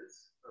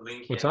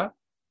 What's that?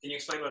 Can you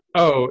explain what?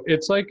 Oh,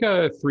 it's like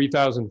a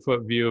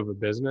 3,000-foot view of a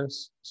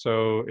business.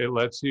 So it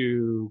lets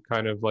you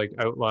kind of like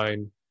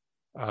outline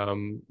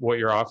what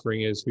your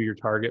offering is, who your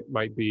target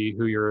might be,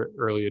 who your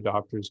early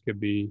adopters could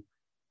be,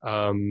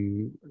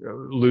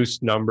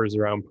 loose numbers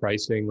around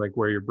pricing, like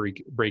where your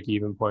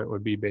break-even point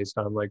would be based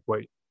on like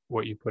what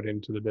what you put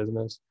into the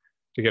business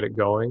to get it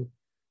going.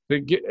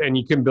 And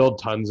you can build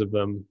tons of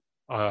them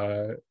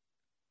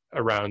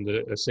around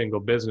a single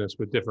business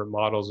with different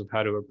models of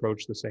how to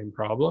approach the same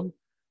problem.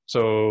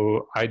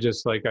 So I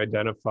just like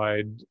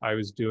identified, I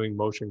was doing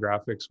motion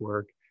graphics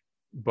work,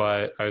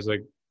 but I was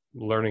like,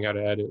 learning how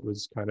to edit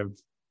was kind of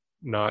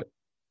not,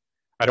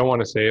 I don't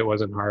want to say it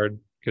wasn't hard,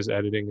 because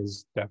editing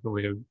is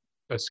definitely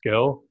a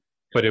skill,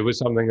 but it was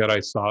something that I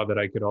saw that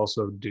I could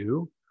also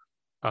do.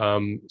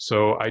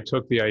 So I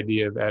took the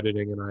idea of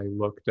editing and I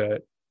looked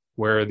at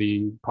where are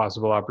the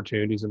possible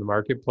opportunities in the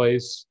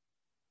marketplace,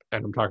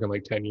 and I'm talking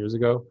like 10 years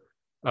ago,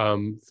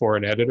 for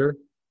an editor.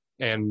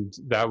 And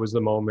that was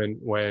the moment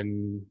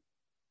when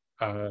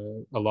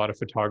a lot of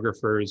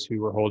photographers who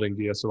were holding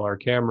DSLR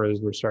cameras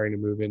were starting to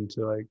move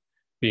into like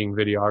being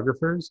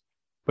videographers,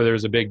 but there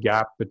was a big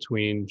gap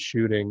between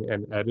shooting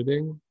and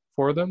editing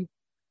for them.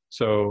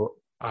 So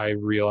I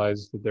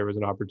realized that there was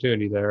an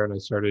opportunity there, and I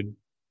started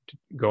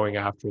going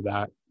after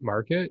that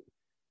market.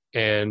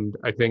 And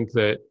I think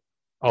that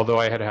although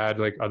I had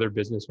like other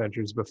business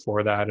ventures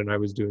before that, and I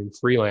was doing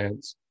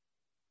freelance,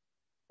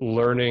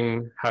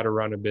 learning how to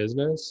run a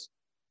business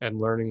and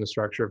learning the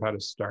structure of how to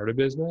start a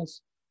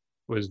business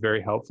was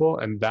very helpful.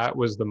 And that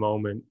was the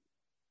moment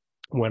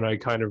when I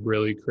kind of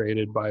really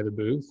created By the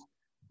Booth,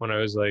 when I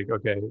was like,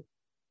 okay,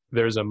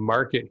 there's a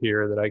market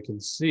here that I can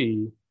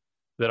see,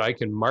 that I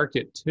can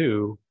market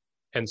to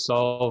and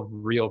solve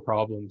real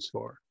problems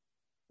for.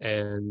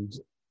 And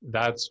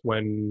that's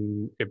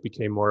when it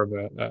became more of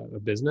a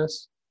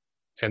business.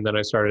 And then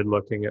I started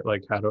looking at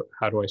like, how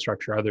do I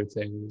structure other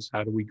things?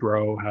 How do we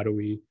grow? How do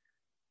we,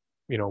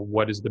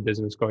 what is the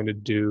business going to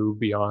do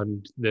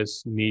beyond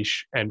this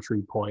niche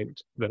entry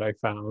point that I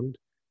found?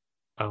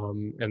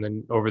 And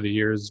then over the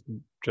years,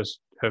 just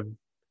have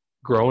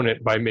grown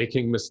it by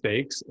making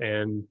mistakes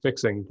and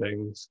fixing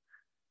things,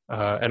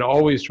 and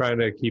always trying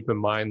to keep in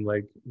mind,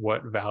 like,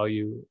 what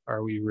value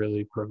are we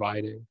really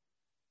providing?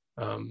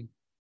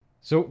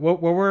 So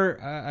what were,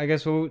 I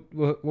guess,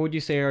 what would you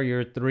say are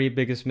your 3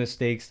 biggest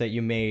mistakes that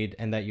you made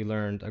and that you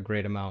learned a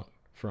great amount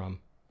from?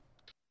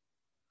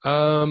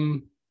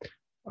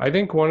 I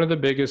think one of the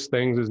biggest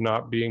things is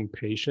not being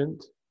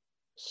patient.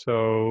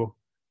 So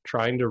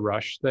trying to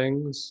rush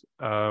things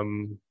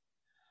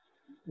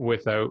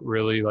without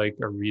really like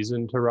a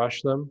reason to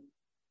rush them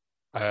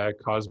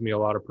caused me a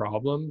lot of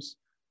problems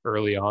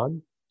early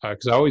on,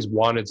 because I always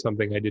wanted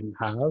something I didn't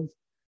have.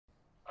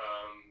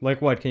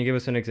 Like what? Can you give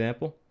us an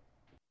example?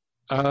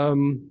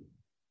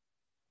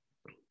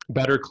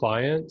 Better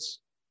clients,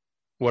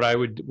 what I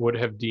would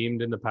have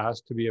deemed in the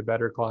past to be a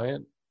better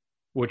client,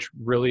 which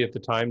really at the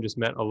time just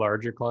meant a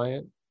larger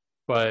client,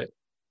 but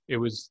it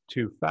was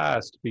too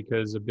fast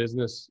because a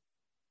business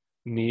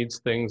needs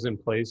things in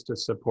place to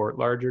support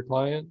larger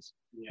clients.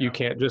 Yeah. You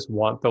can't just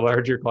want the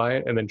larger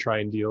client and then try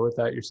and deal with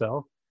that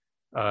yourself,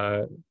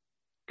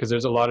 because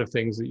there's a lot of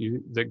things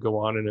that go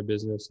on in a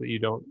business that you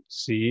don't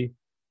see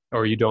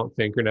or you don't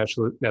think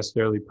are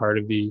necessarily part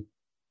of the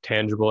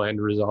tangible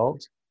end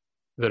result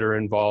that are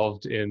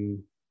involved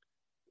in,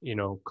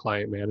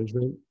 client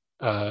management.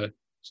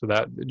 So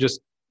that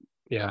just,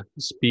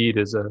 speed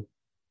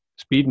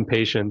and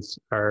patience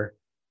are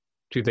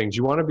 2 things.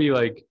 You want to be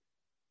like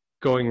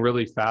going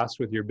really fast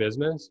with your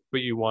business,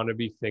 but you want to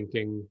be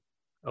thinking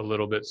a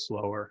little bit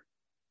slower,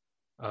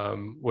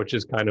 which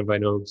is kind of, I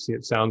know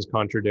it sounds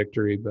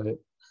contradictory, but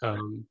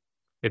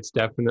it's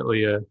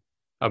definitely a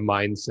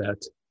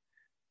mindset.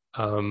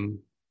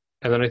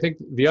 And then I think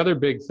the other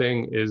big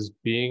thing is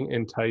being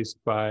enticed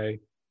by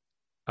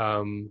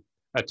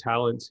a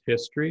talent's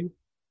history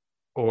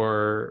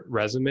or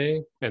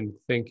resume, and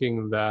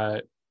thinking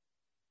that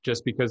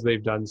just because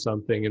they've done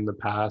something in the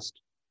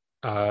past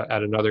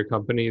at another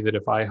company, that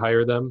if I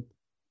hire them,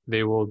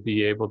 they will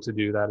be able to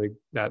do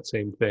that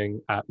same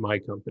thing at my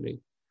company.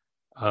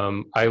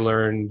 I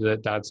learned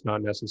that that's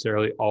not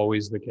necessarily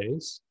always the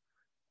case.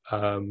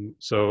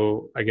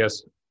 So I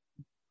guess,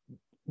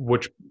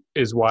 which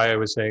is why I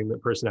was saying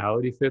that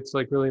personality fit's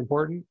like really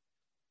important,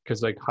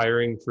 because like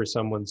hiring for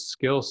someone's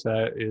skill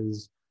set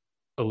is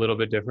a little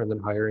bit different than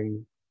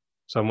hiring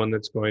someone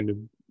that's going to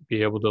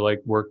be able to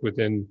like work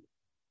within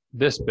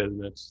this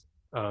business.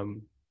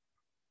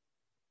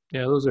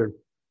 Those are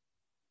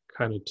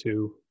kind of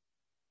 2.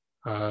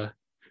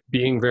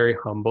 Being very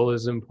humble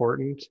is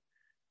important.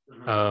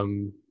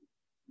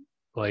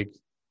 Like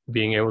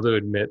being able to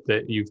admit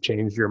that you've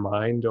changed your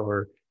mind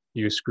or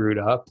you screwed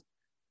up,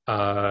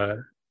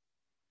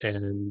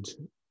 and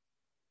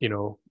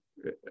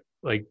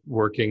like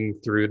working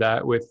through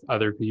that with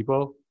other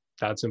people,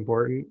 that's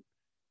important.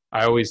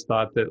 I always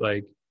thought that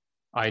like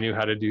I knew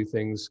how to do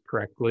things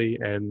correctly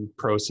and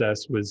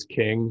process was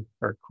king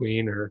or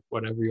queen or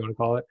whatever you want to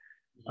call it.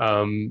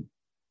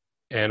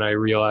 And I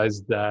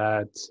realized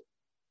that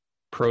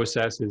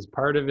process is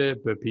part of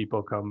it, but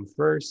people come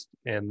first,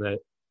 and that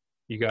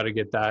you got to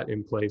get that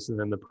in place, and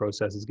then the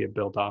processes get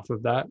built off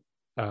of that.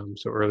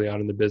 So early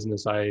on in the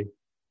business, I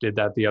did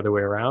that the other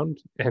way around,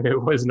 and it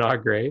was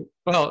not great.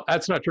 Well,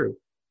 that's not true.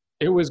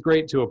 It was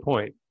great to a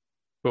point,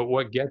 but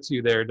what gets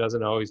you there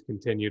doesn't always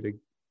continue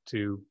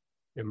to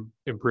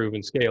improve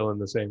and scale in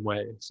the same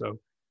way. So,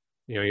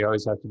 you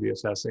always have to be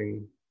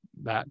assessing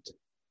that.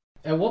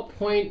 At what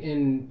point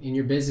in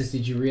your business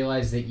did you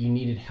realize that you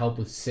needed help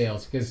with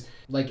sales? Because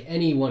like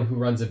anyone who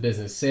runs a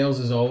business, sales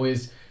is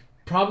always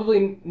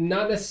probably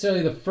not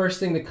necessarily the first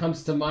thing that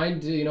comes to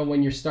mind.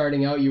 When you're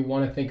starting out, you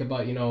want to think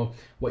about,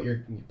 what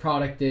your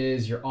product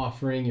is, your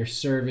offering, your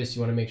service.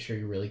 You want to make sure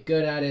you're really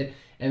good at it.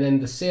 And then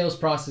the sales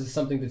process is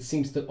something that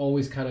seems to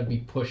always kind of be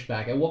pushed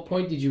back. At what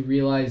point did you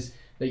realize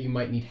that you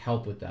might need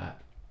help with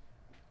that?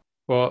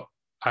 Well,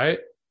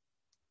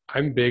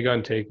 I'm big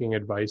on taking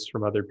advice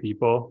from other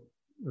people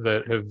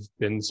that have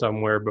been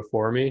somewhere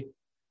before me.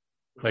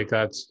 Like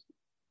that's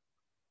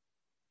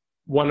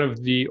one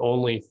of the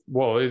only,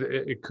 well,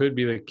 it could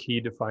be the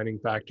key defining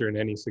factor in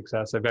any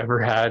success I've ever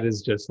had,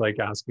 is just like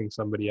asking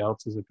somebody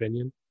else's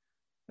opinion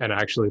and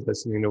actually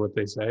listening to what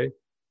they say.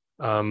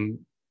 And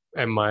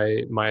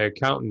my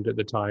accountant at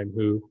the time,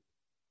 who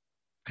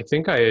I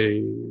think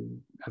I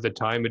at the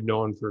time had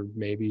known for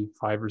maybe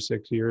 5 or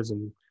 6 years,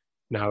 and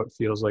now it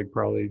feels like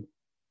probably,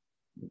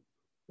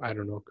 I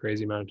don't know,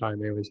 crazy amount of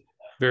time. Anyways,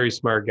 very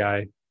smart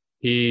guy.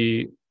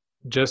 He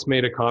just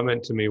made a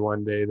comment to me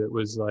one day that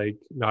was like,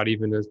 not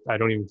even I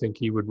don't even think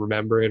he would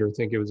remember it or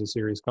think it was a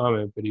serious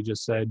comment, but he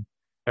just said,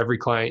 every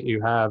client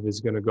you have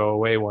is going to go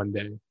away one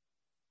day.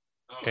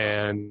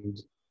 And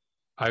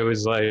I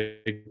was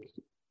like,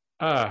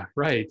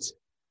 right.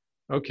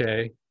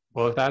 Okay.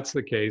 Well, if that's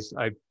the case,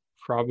 I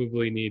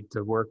probably need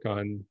to work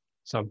on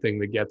something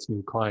that gets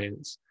new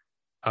clients.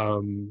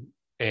 And,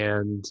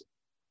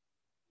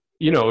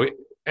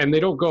 and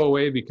they don't go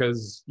away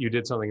because you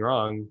did something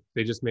wrong.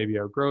 They just maybe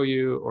outgrow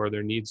you, or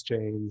their needs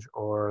change,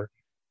 or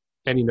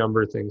any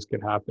number of things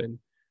could happen.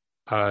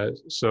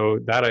 So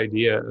that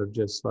idea of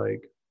just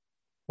like,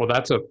 well,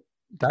 that's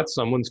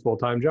someone's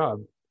full-time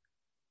job,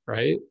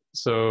 right?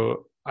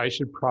 So I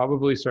should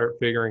probably start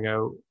figuring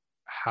out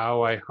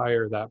how I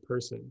hire that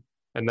person.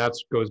 And that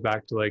goes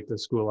back to like the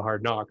school of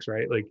hard knocks,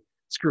 right? Like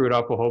screw it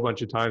up a whole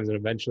bunch of times and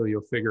eventually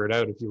you'll figure it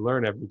out if you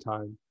learn every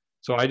time.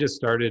 So I just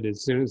started,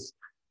 as soon as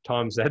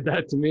Tom said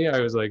that to me,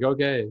 I was like,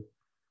 okay,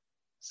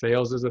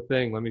 sales is a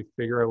thing. Let me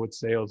figure out what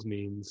sales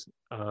means.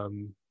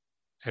 And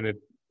it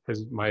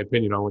has, my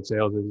opinion on what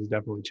sales is, has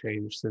definitely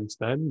changed since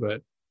then.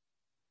 But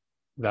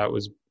that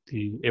was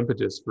the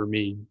impetus for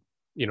me,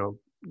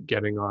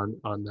 getting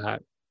on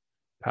that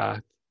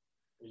path.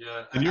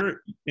 Yeah.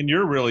 And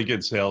you're a really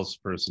good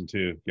salesperson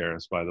too,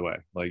 Gareth, by the way.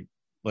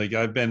 Like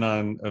I've been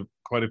on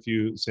quite a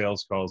few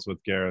sales calls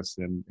with Gareth,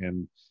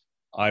 and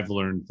I've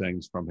learned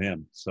things from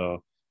him.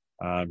 So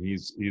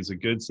he's a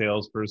good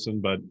salesperson,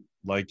 but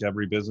like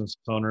every business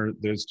owner,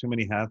 there's too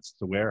many hats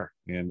to wear.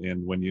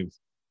 And when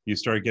you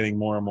start getting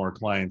more and more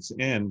clients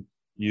in,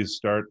 you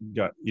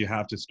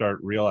have to start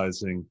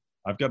realizing,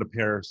 I've got to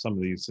pare some of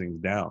these things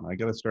down. I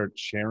got to start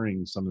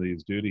sharing some of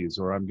these duties,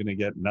 or I'm going to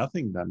get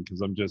nothing done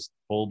because I'm just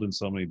pulled in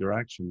so many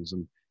directions.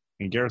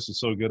 And Gareth is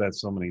so good at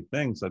so many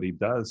things that he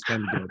does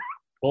tend to get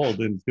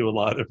pulled into a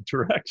lot of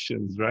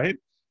directions, right?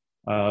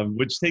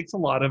 Which takes a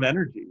lot of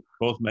energy,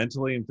 both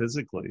mentally and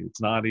physically.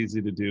 It's not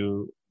easy to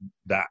do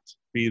that,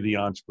 be the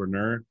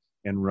entrepreneur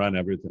and run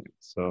everything.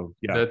 So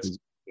yeah,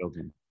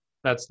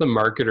 that's the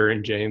marketer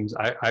in James.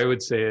 I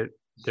would say it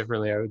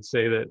differently. I would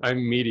say that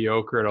I'm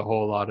mediocre at a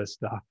whole lot of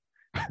stuff.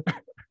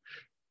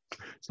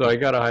 So I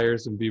got to hire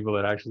some people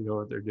that actually know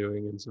what they're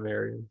doing in some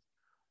areas.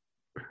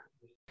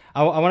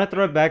 I want to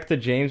throw it back to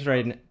James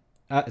right now.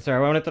 I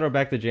want to throw it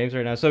back to James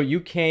right now. So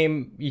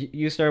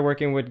you started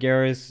working with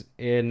Gareth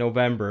in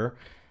November,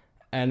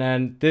 and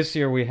then this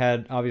year we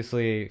had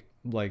obviously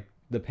like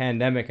the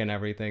pandemic and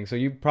everything. So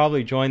you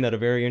probably joined at a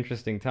very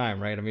interesting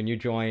time, right? I mean, you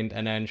joined,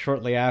 and then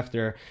shortly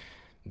after,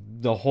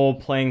 the whole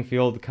playing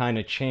field kind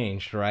of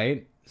changed,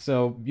 right?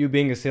 So you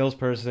being a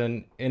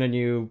salesperson in a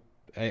new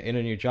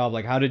job,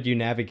 like how did you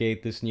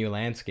navigate this new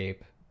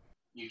landscape?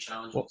 New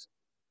challenges. Well,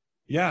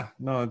 yeah,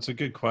 no, it's a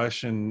good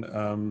question.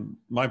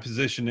 My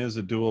position is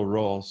a dual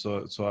role,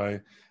 so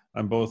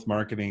I'm both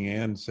marketing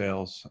and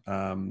sales.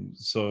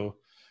 So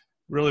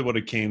really, what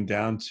it came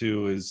down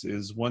to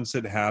is once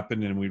it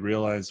happened and we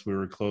realized we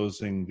were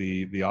closing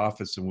the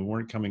office and we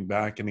weren't coming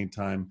back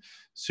anytime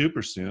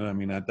super soon. I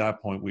mean, at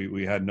that point,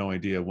 we had no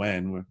idea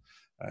when.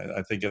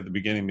 I think at the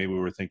beginning maybe we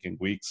were thinking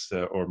weeks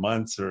or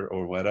months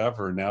or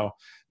whatever. Now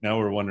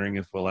we're wondering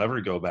if we'll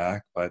ever go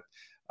back, but.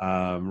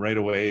 Right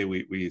away,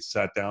 we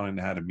sat down and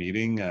had a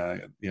meeting,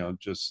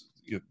 just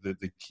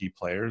the key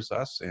players,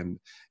 us,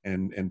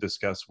 and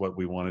discussed what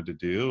we wanted to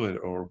do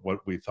or what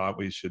we thought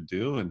we should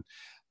do.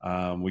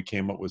 And we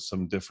came up with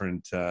some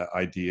different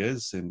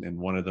ideas. And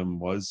one of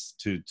them was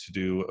to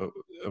do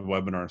a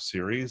webinar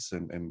series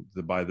and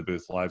the Buy the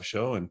Booth live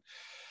show.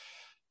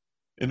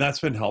 And that's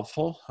been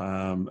helpful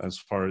as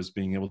far as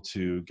being able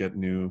to get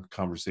new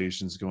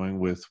conversations going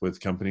with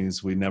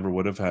companies we never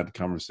would have had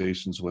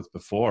conversations with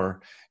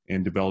before,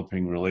 and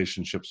developing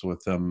relationships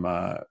with them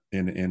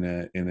in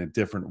a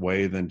different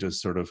way than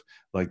just sort of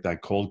like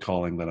that cold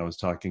calling that I was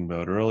talking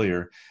about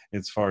earlier.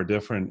 It's far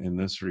different in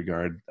this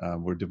regard.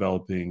 We're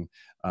developing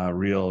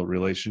real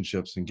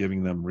relationships and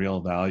giving them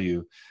real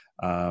value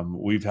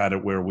We've had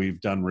it where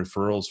we've done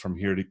referrals from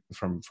here to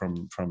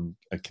from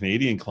a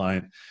Canadian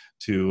client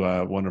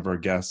to one of our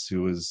guests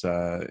who was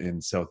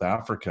in South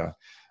Africa,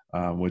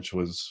 which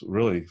was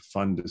really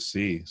fun to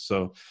see.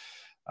 So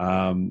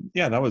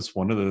yeah, that was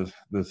one of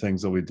the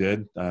things that we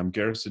did.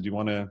 Gareth, did you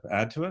want to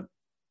add to it?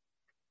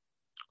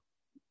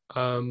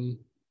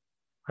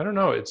 I don't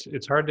know.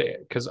 It's hard to,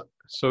 because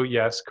so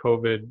yes,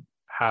 COVID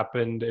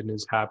happened and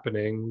is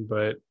happening,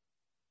 but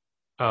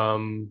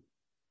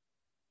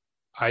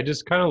I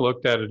just kind of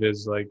looked at it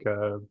as like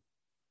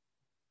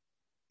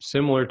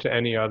similar to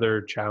any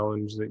other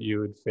challenge that you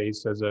would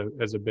face as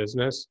a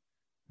business,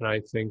 and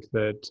I think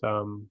that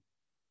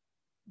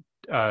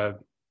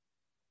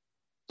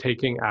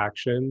taking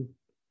action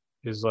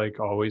is like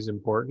always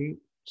important.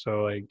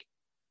 So like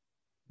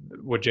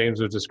what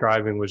James was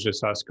describing was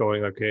just us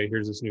going, okay,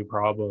 here's this new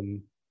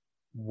problem.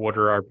 What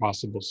are our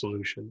possible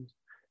solutions?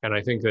 And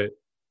I think that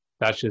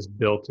that's just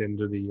built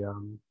into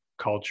the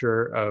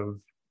culture of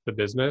the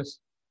business,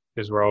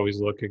 is we're always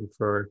looking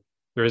for,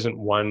 there isn't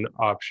one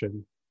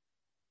option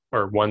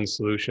or one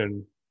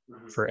solution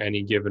for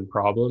any given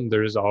problem.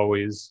 There's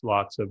always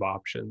lots of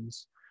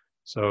options.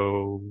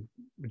 So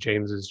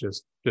James is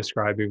just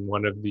describing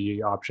one of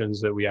the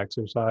options that we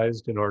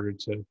exercised in order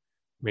to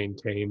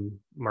maintain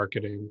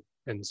marketing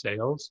and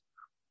sales.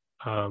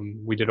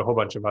 We did a whole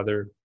bunch of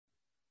other,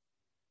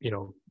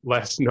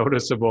 less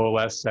noticeable,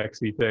 less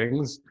sexy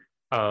things.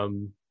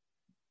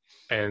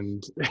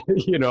 And,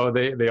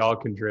 they all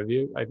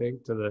contribute, I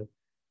think, to the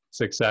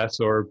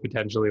success or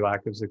potentially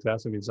lack of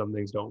success. I mean, some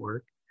things don't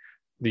work.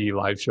 The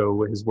live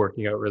show is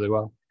working out really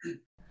well.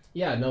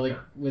 Yeah, no, like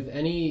with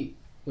any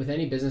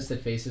business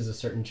that faces a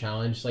certain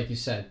challenge, like you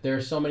said, there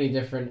are so many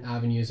different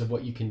avenues of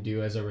what you can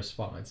do as a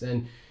response.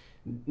 And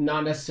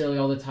not necessarily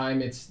all the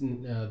time it's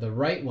the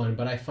right one,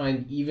 but I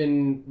find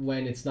even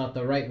when it's not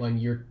the right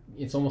one,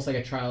 it's almost like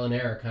a trial and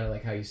error, kind of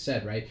like how you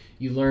said, right?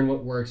 You learn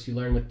what works, you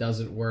learn what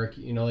doesn't work.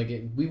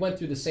 We went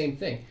through the same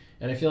thing,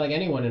 and I feel like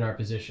anyone in our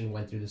position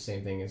went through the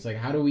same thing. It's like,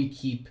 how do we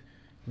keep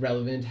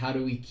relevant? How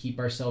do we keep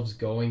ourselves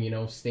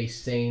going? Stay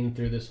sane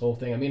through this whole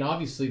thing. I mean,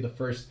 obviously, the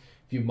first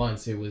few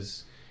months it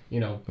was.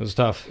 It was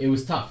tough. It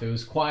was tough. It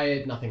was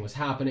quiet. Nothing was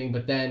happening.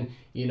 But then,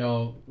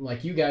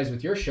 like you guys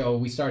with your show,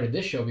 we started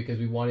this show because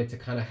we wanted to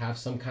kind of have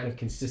some kind of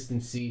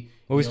consistency.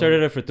 Well, we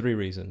started it for 3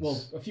 reasons. Well,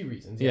 a few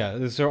reasons.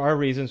 Yeah. So our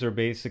reasons are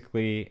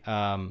basically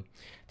to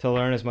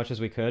learn as much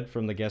as we could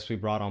from the guests we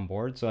brought on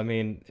board. So, I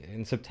mean,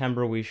 in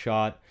September, we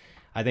shot,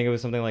 I think it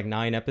was something like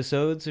 9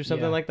 episodes or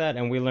something like that.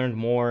 And we learned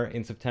more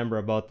in September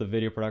about the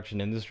video production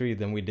industry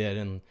than we did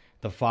in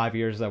the 5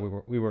 years that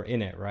we were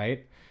in it,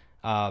 right?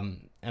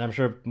 And I'm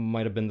sure it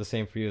might have been the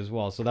same for you as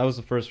well. So that was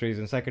the first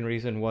reason. Second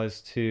reason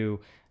was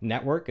to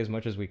network as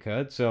much as we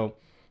could. So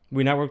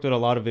we networked with a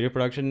lot of video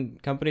production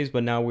companies,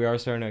 but now we are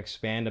starting to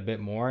expand a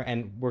bit more.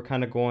 And we're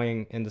kind of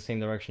going in the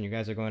same direction you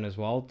guys are going as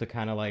well, to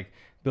kind of like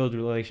build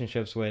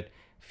relationships with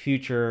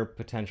future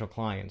potential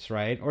clients,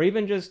 right? Or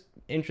even just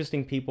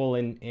interesting people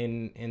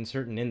in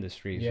certain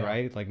industries,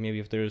 right? Like maybe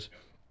if there's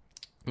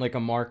like a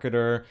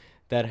marketer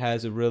that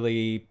has a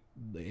really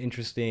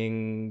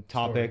interesting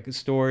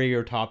story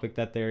or topic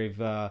that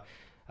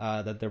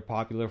they're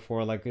popular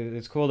for, like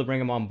it's cool to bring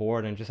them on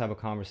board and just have a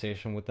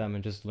conversation with them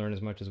and just learn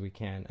as much as we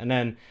can. And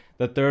then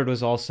the third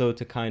was also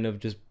to kind of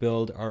just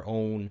build our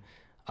own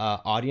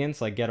audience,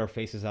 like get our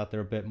faces out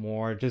there a bit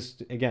more,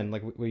 just again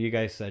like what you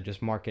guys said,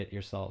 just market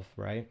yourself,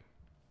 right?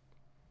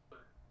 Do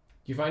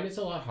you find it's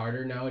a lot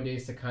harder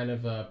nowadays to kind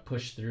of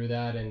push through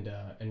that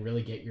and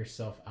really get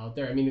yourself out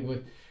there? I mean,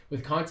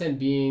 with content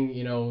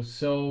being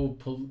so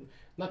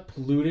not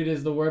polluted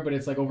is the word, but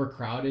it's like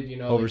overcrowded,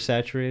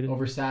 oversaturated.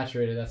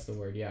 Oversaturated, that's the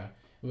word. Yeah.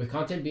 With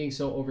content being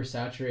so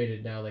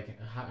oversaturated now, like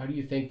how do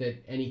you think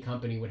that any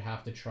company would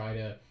have to try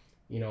to,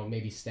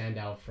 maybe stand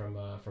out from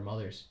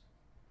others?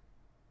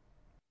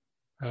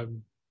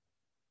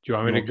 Do you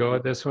want me to go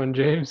at this one,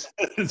 James?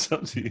 It's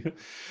up to you.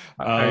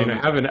 I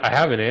mean, I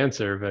have an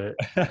answer, but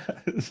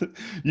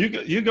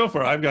you go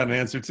for it. I've got an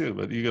answer too,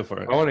 but you go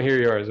for it. I want to hear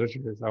yours. What's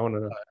yours? I want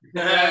to know.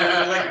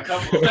 Like a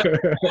couple.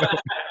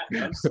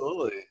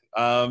 Absolutely.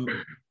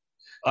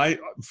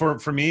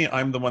 For me,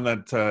 I'm the one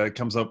that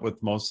comes up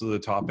with most of the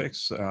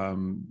topics.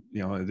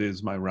 It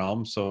is my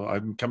realm, so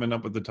I'm coming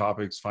up with the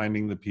topics,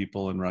 finding the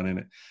people, and running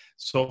it.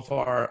 So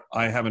far,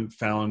 I haven't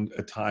found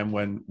a time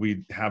when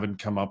we haven't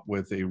come up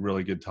with a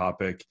really good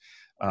topic,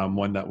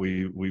 one that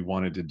we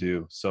wanted to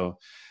do. So,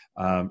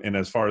 and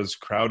as far as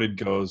crowded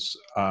goes,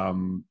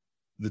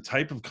 the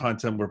type of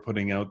content we're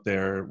putting out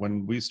there,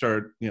 when we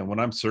start, when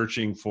I'm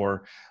searching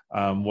for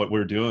what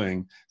we're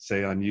doing,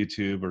 say on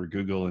YouTube or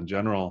Google in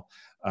general,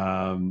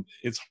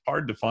 it's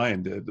hard to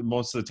find.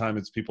 Most of the time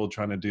it's people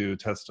trying to do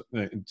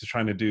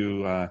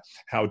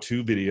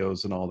how-to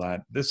videos and all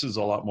that. This is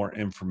a lot more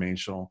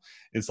informational.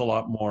 It's a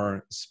lot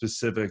more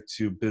specific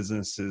to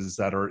businesses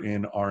that are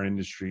in our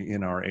industry,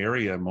 in our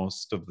area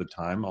most of the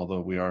time,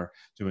 although we are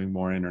doing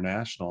more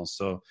international.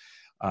 So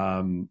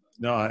no,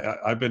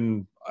 I've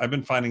been I've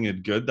been finding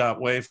it good that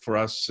way for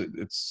us.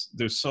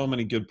 There's so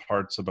many good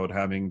parts about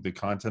having the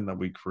content that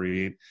we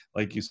create.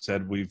 Like you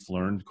said, we've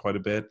learned quite a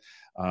bit,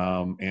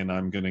 and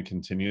I'm going to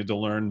continue to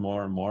learn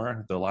more and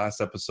more. The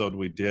last episode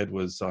we did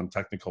was on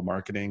technical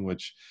marketing,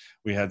 which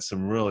we had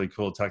some really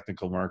cool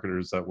technical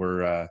marketers that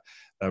were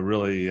that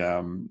really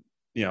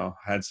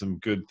had some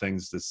good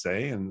things to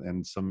say,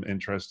 and some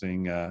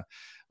interesting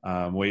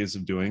ways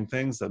of doing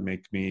things that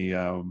make me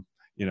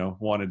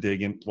want to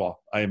dig in. Well,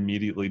 I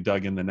immediately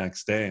dug in the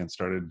next day and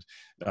started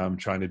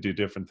trying to do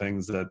different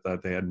things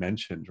that they had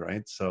mentioned,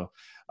 right? So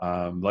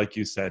like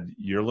you said,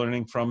 you're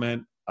learning from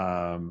it,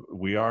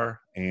 we are,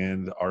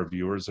 and our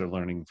viewers are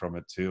learning from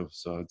it too.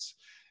 So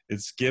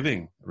it's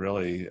giving,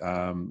 really.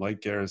 Like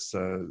Garris,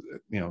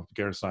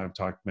 Garris and I have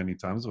talked many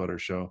times about our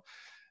show.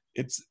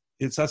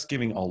 It's us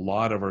giving a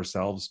lot of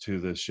ourselves to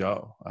this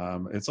show.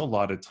 It's a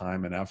lot of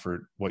time and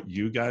effort. What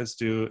you guys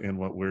do and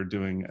what we're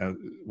doing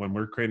when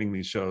we're creating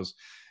these shows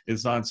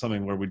is not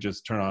something where we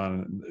just turn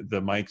on the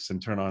mics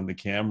and turn on the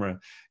camera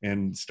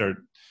and start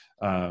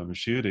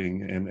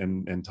shooting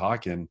and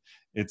talking.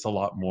 It's a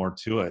lot more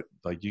to it.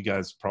 Like, you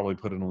guys probably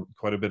put in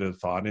quite a bit of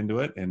thought into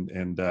it,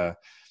 and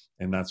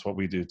that's what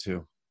we do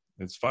too.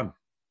 It's fun.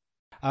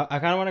 I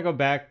kind of want to go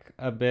back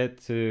a bit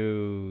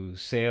to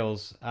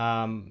sales.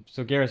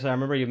 So Garris, I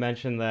remember you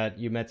mentioned that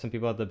you met some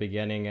people at the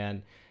beginning,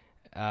 and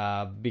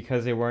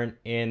because they weren't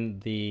in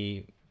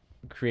the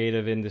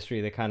creative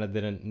industry, they kind of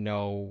didn't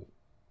know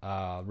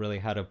really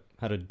how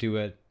to do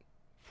it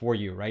for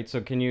you, right?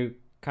 So can you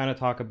kind of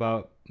talk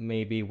about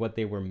maybe what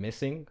they were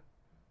missing?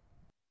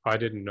 I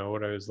didn't know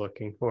what I was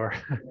looking for.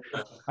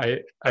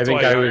 I That's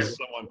think why I hired was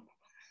someone.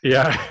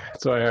 Yeah,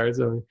 that's why I hired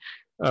someone.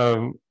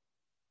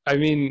 I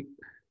mean,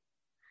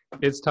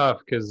 it's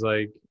tough because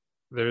like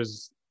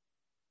there's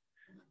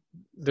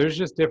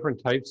just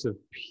different types of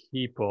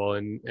people,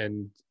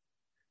 and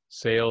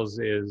sales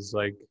is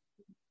like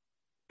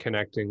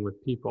connecting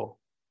with people,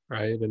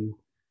 right? And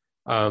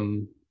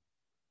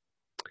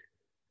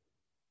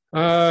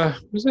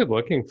what was I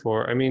looking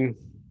for? I mean,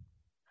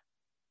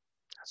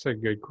 that's a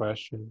good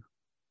question.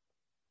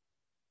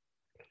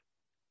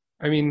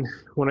 I mean,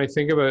 when I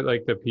think about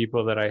like the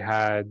people that I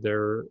had,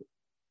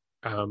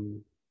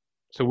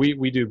 so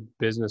we do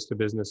business to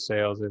business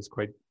sales. And it's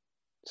quite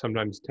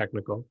sometimes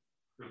technical.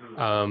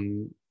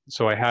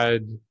 So I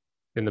had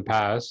in the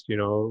past,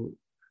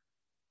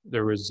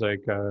 there was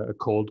like a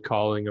cold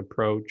calling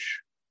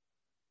approach,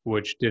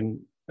 which didn't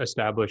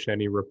establish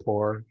any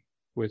rapport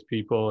with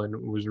people, and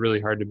it was really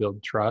hard to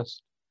build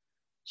trust.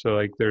 So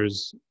like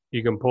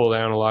you can pull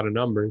down a lot of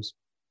numbers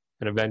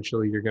and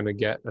eventually you're going to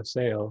get a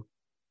sale,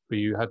 but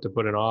you have to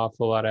put an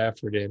awful lot of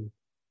effort in.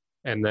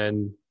 And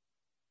then,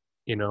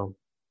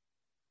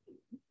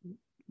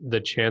 the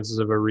chances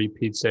of a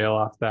repeat sale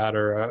off that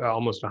are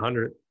almost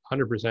 100%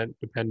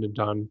 dependent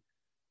on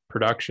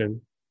production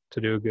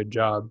to do a good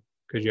job,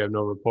 because you have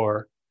no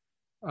rapport.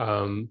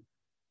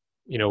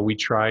 We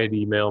tried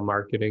email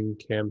marketing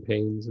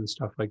campaigns and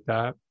stuff like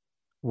that,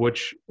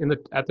 which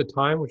at the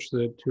time, which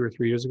was 2 or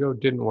 3 years ago,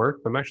 didn't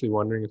work. I'm actually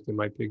wondering if they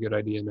might be a good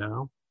idea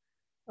now,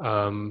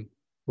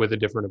 with a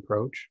different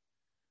approach.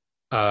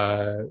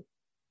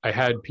 I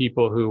had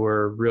people who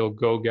were real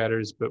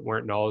go-getters but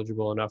weren't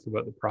knowledgeable enough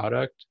about the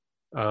product.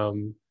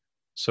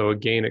 So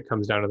again, it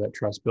comes down to that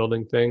trust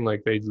building thing.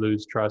 Like, they'd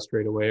lose trust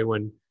right away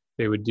when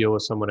they would deal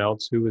with someone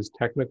else who was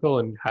technical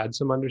and had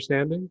some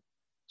understanding.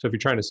 So if you're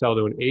trying to sell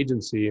to an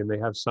agency and they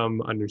have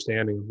some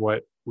understanding of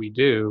what we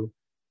do,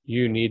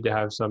 you need to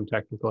have some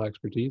technical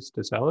expertise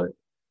to sell it.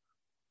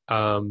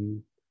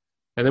 And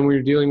then when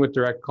you're dealing with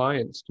direct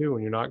clients too,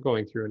 when you're not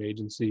going through an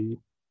agency,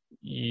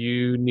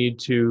 you need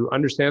to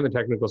understand the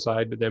technical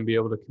side, but then be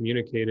able to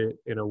communicate it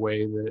in a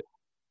way that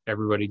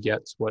everybody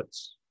gets what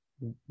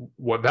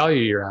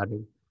value you're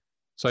adding.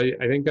 So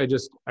I think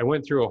I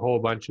went through a whole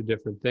bunch of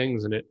different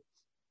things, and it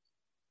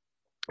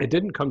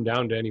didn't come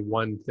down to any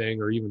one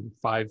thing or even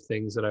 5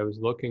 things that I was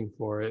looking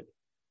for.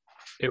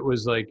 It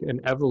was like an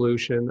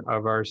evolution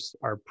of our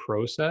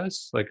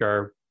process, like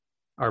our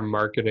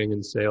marketing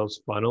and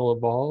sales funnel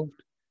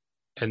evolved.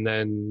 And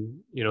then,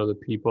 the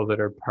people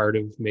that are part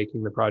of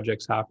making the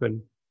projects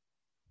happen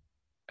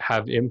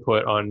have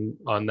input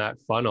on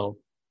that funnel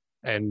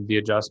and the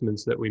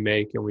adjustments that we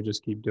make, and we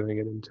just keep doing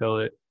it until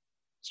it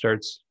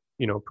starts,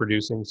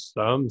 producing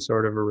some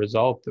sort of a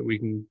result that we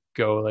can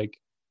go like,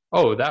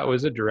 oh, that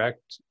was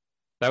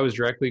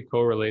directly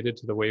correlated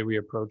to the way we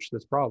approach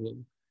this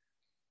problem.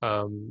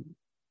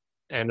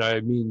 And I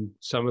mean,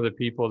 some of the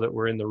people that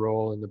were in the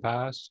role in the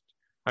past,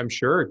 I'm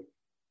sure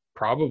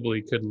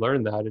probably could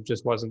learn that. It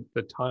just wasn't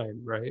the time,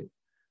 right?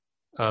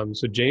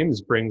 So James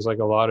brings like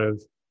a lot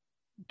of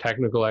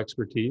technical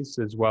expertise,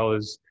 as well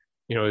as,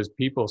 his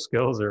people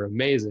skills are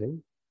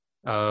amazing,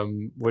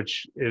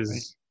 which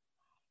is,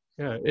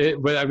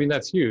 but I mean,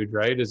 that's huge,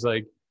 right? It's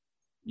like,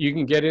 you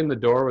can get in the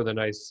door with a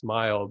nice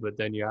smile, but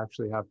then you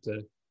actually have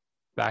to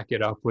back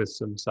it up with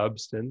some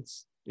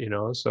substance,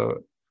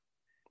 so,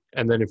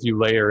 and then if you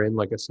layer in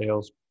like a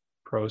sales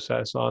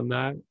process on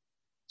that,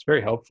 it's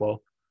very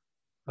helpful.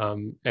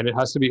 And it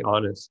has to be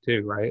honest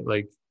too, right?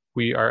 Like,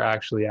 we are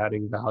actually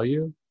adding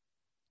value.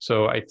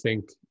 So I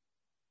think,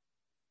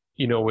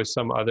 with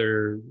some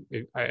other,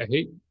 I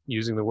hate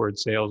using the word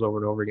sales over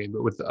and over again,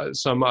 but with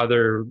some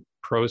other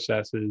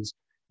processes,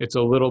 it's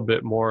a little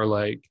bit more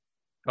like,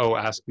 oh,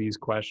 ask these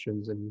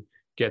questions and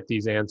get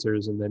these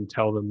answers and then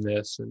tell them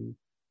this and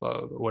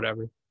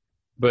whatever.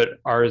 But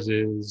ours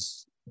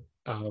is,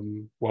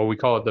 we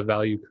call it the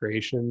value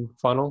creation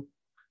funnel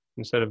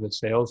instead of the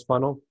sales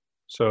funnel.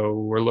 So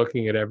we're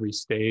looking at every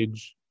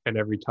stage and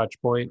every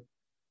touch point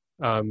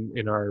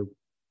in our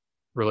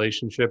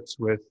relationships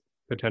with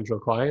potential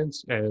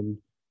clients, and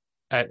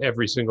at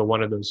every single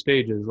one of those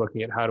stages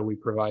looking at how do we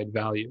provide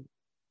value.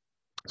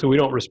 So we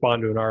don't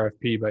respond to an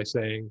RFP by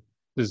saying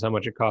this is how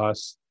much it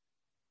costs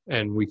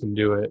and we can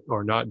do it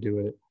or not do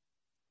it.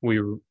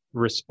 We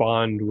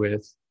respond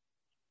with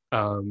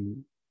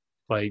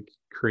like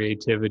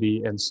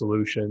creativity and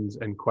solutions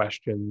and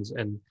questions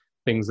and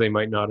things they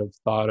might not have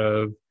thought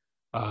of,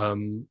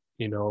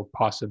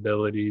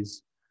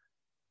 possibilities,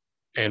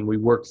 and we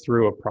work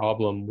through a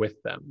problem with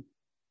them.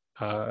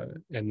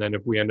 And then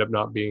if we end up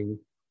not being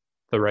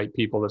the right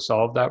people to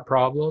solve that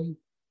problem,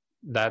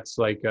 that's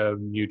like a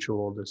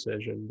mutual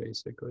decision,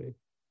 basically.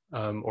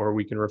 Or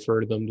we can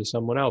refer them to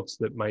someone else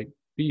that might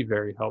be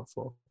very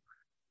helpful.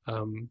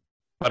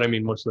 But I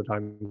mean, most of the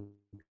time,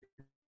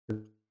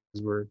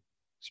 we're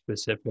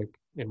specific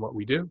in what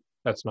we do.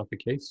 That's not the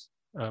case.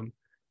 I'd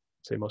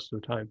say most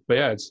of the time. But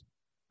yeah, it's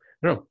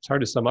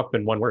hard to sum up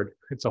in one word.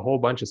 It's a whole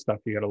bunch of stuff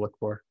you got to look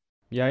for.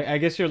 Yeah, I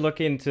guess you're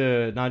looking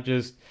to not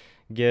just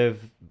do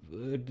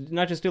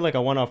like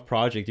a one-off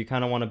project. You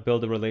kind of want to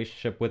build a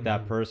relationship with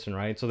that person,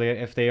 right? So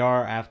if they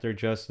are after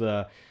just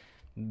the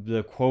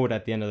quote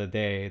at the end of the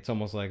day, it's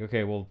almost like,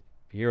 okay, well,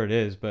 here it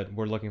is, but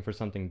we're looking for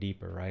something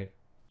deeper, right?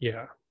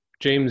 Yeah.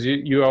 James,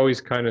 you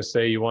always kind of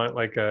say you want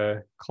like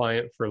a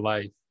client for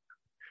life.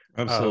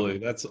 Absolutely.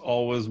 That's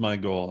always my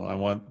goal. I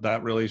want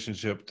that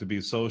relationship to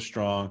be so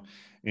strong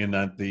in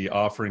that the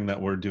offering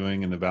that we're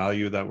doing and the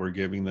value that we're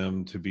giving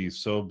them to be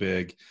so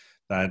big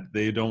that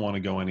they don't want to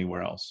go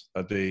anywhere else,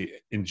 that they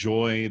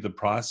enjoy the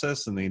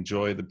process and they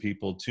enjoy the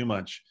people too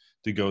much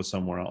to go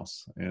somewhere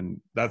else.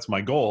 And that's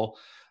my goal.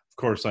 Of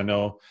course, I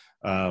know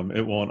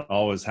it won't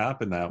always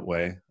happen that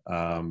way,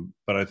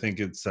 but I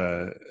think it's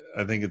a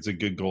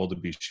good goal to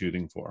be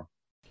shooting for.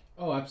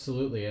 Oh,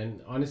 absolutely.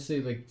 And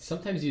honestly, like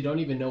sometimes you don't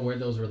even know where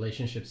those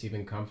relationships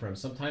even come from.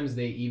 Sometimes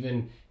they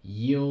even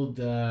yield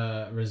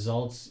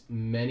results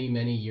many,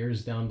 many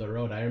years down the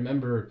road. I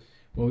remember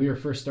when we were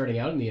first starting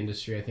out in the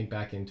industry, I think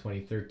back in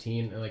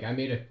 2013, like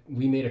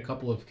we made a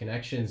couple of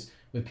connections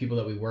with people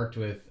that we worked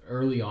with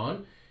early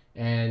on,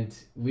 and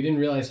we didn't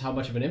realize how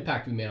much of an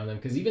impact we made on them.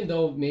 Because even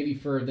though maybe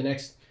for the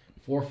next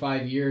 4 or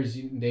 5 years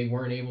they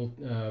weren't able,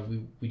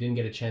 we didn't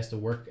get a chance to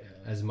work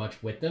as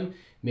much with them.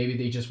 Maybe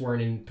they just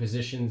weren't in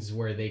positions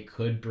where they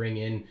could bring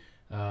in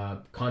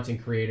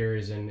content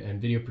creators and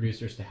video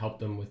producers to help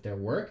them with their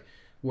work.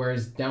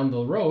 Whereas down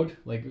the road,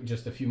 like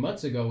just a few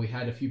months ago, we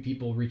had a few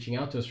people reaching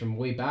out to us from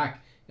way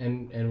back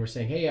and we're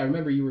saying, hey, I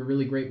remember you were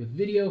really great with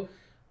video.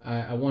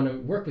 I want to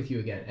work with you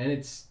again. And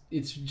it's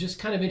just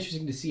kind of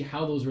interesting to see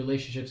how those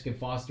relationships can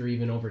foster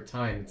even over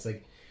time. It's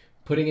like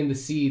putting in the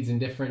seeds in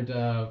different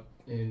pots,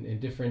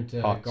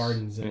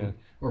 gardens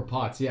or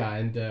pots,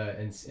 and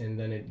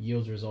then it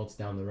yields results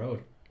down the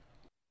road.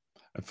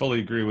 I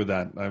fully agree with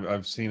that.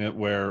 I've seen it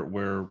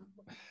where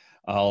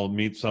I'll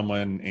meet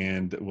someone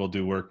and we'll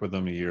do work with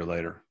them a year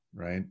later,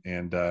 right?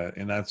 And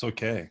that's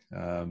okay.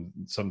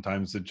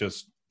 Sometimes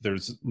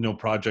there's no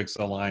projects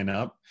that line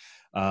up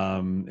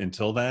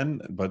until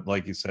then. But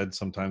like you said,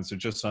 sometimes they're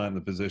just not in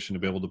the position to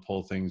be able to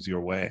pull things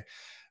your way.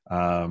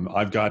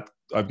 I've got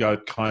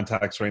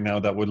contacts right now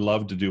that would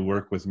love to do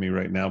work with me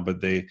right now,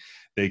 but they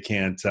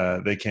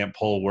can't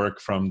pull work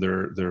from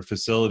their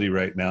facility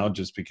right now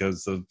just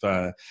because of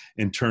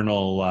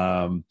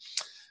internal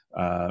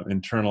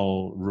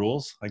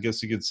rules, I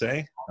guess you could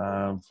say,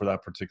 for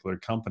that particular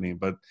company.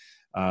 But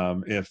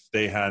if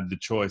they had the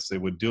choice, they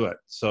would do it.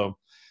 So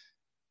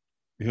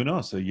who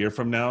knows? A year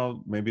from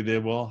now, maybe they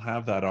will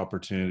have that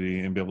opportunity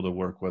and be able to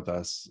work with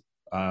us.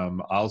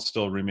 I'll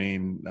still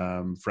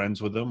remain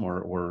friends with them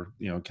or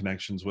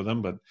connections with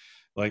them, but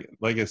like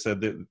I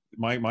said,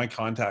 my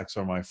contacts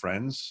are my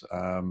friends.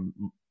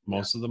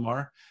 Most of them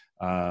are,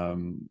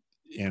 and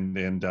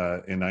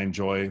I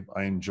enjoy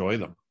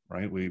them.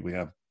 Right? We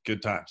have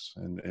good times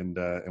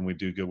and we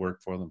do good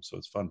work for them, so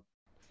it's fun.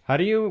 How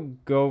do you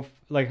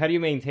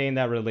maintain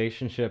that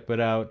relationship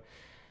without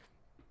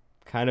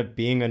kind of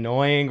being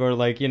annoying or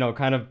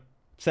kind of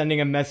sending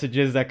them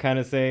messages that kind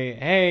of say,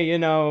 hey,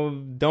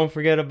 don't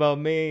forget about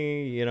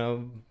me,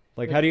 how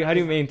do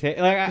you maintain,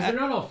 because they're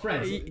not all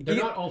friends. They're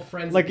not all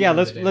friends.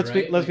 Let's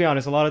be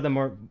honest. A lot of them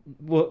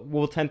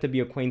will tend to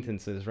be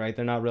acquaintances, right?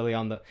 They're not really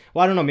on the.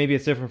 Well, I don't know. Maybe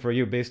it's different for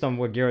you. Based on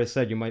what Gareth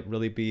said, you might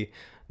really be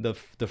the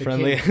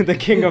friendly, king. The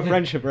king of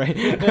friendship, right?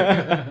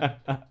 The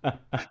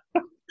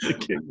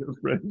king of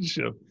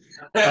friendship.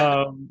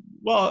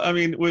 Well, I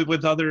mean,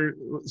 with others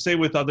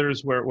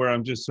where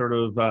I'm just sort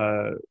of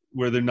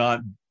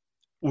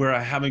where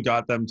I haven't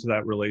got them to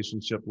that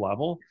relationship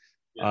level.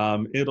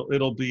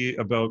 It'll be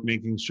about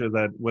making sure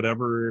that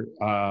whatever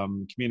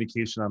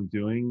communication I'm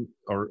doing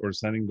or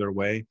sending their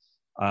way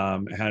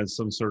has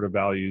some sort of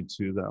value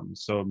to them.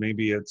 So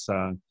maybe it's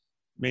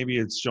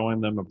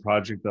showing them a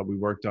project that we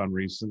worked on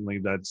recently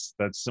that's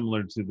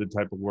similar to the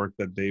type of work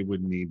that they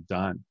would need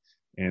done,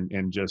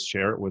 and just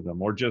share it with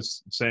them, or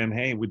just saying,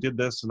 hey, we did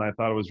this and I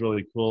thought it was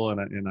really cool,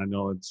 and I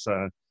know it's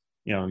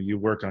you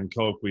work on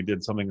Coke, we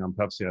did something on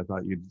Pepsi, I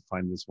thought you'd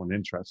find this one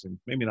interesting.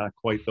 Maybe not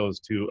quite those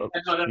two.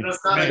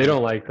 They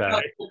don't like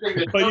that.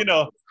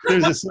 But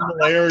there's a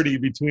similarity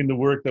between the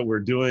work that we're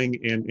doing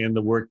and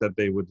the work that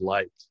they would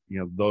like,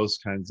 those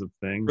kinds of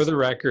things. For the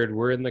record,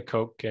 we're in the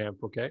Coke camp,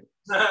 okay?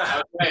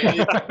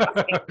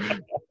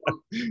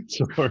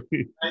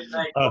 Sorry.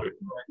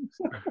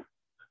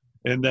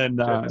 And then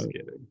Just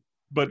kidding.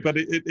 but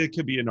it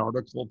could be an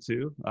article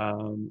too.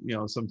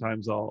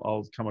 Sometimes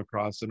I'll come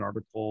across an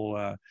article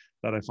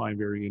that I find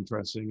very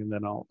interesting, and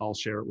then I'll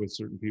share it with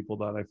certain people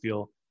that I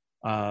feel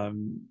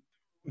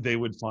they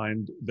would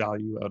find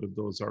value out of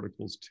those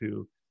articles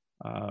too.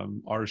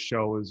 Our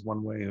show is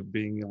one way of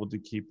being able to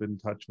keep in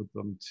touch with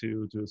them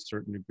too, to a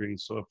certain degree.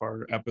 So if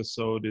our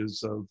episode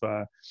is of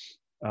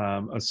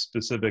a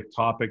specific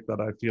topic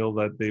that I feel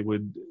that they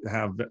would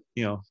have,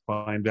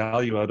 find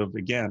value out of,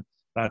 again,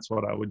 that's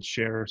what I would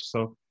share.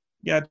 So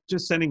yeah,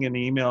 just sending an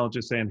email,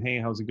 just saying, hey,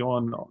 how's it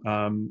going?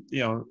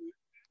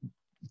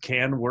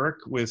 Can work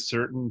with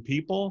certain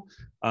people.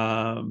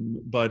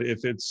 But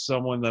if it's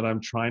someone that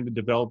I'm trying to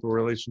develop a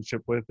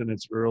relationship with and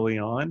it's early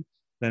on,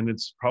 then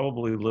it's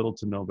probably little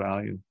to no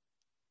value.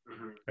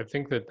 I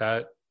think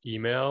that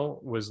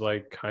email was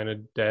like kind of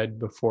dead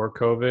before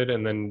COVID.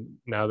 And then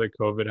now that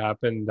COVID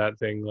happened, that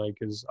thing like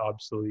is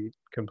obsolete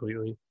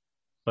completely.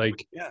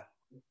 Like, yeah.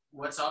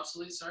 What's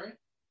obsolete? Sorry.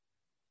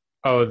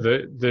 Oh,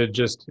 the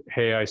just,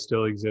 hey, I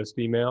still exist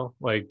email.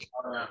 Like,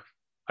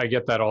 I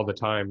get that all the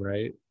time,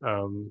 right?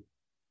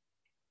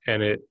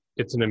 And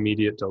it's an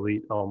immediate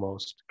delete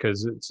almost,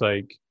 because it's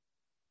like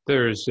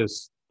there's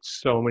just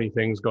so many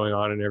things going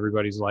on in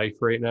everybody's life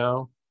right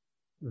now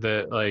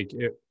that, like,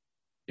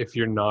 if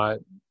you're not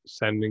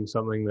sending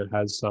something that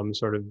has some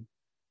sort of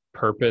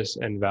purpose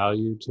and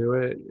value to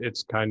it,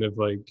 it's kind of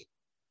like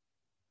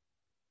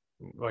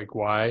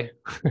why?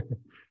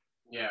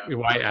 Yeah.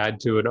 Why add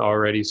to an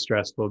already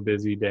stressful,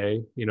 busy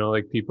day?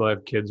 Like, people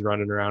have kids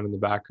running around in the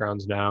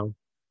backgrounds now.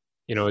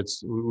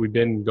 We've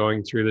been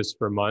going through this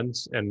for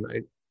months, and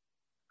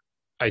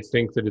I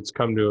think that it's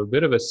come to a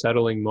bit of a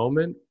settling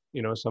moment.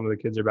 Some of the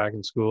kids are back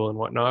in school and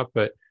whatnot,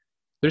 but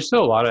there's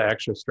still a lot of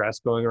extra stress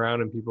going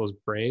around in people's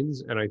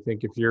brains. And I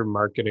think if your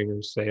marketing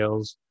or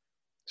sales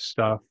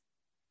stuff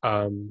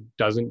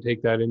doesn't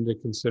take that into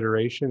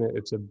consideration,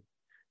 it's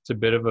a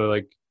bit of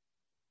a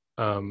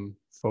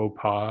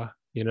faux pas,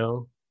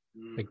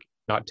 like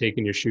not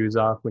taking your shoes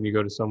off when you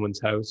go to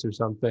someone's house or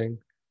something.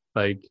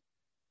 Like,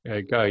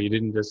 oh, you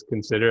didn't just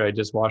consider, I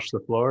just washed the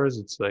floors.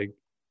 It's like,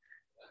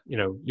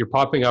 you're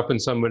popping up in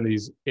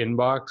somebody's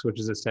inbox, which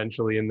is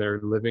essentially in their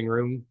living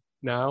room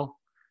now.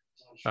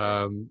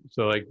 So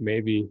like,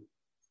 maybe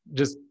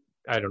just,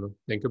 I don't know,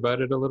 think about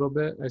it a little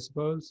bit, I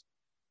suppose.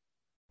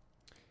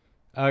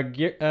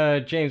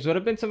 James, what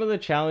have been some of the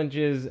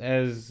challenges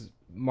as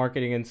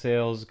marketing and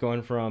sales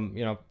going from,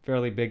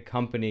 fairly big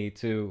company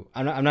to,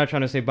 I'm not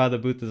trying to say By the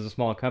Booth is a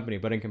small company,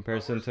 but in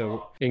comparison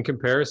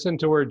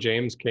to where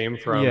James came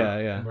from,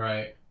 yeah,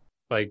 right,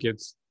 like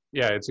it's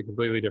a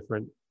completely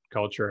different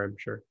culture, I'm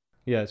sure.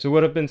 Yeah. So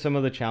what have been some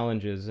of the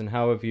challenges, and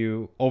how have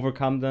you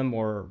overcome them,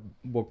 or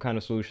what kind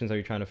of solutions are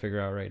you trying to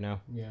figure out right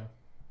now? Yeah.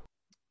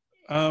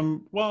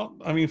 Well,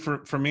 I mean,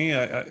 for me,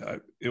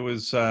 it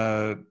was,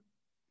 I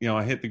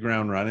hit the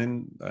ground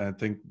running. I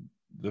think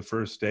the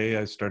first day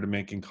I started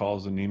making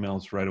calls and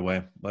emails right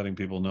away, letting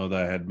people know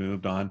that I had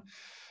moved on.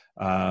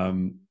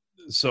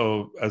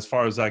 So as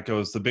far as that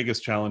goes, the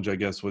biggest challenge, I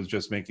guess, was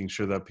just making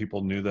sure that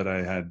people knew that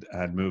I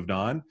had moved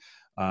on,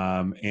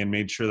 and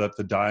made sure that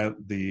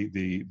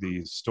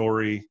the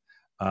story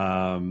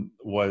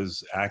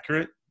was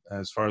accurate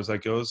as far as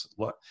that goes.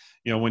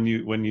 When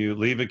you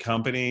leave a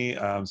company,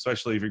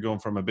 especially if you're going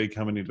from a big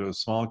company to a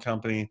small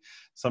company,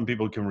 some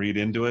people can read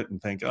into it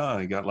and think, oh,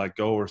 you got let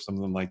go or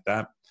something like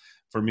that.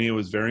 For me, it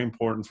was very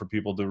important for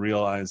people to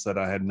realize that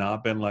I had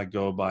not been let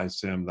go by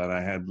Sim, that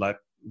I had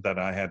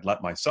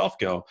let myself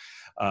go,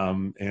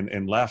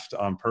 and left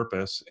on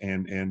purpose,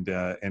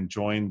 and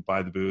joined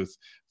By the Booth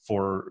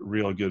for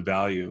real good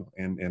value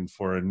and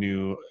for a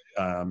new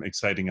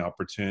exciting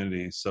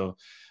opportunity. So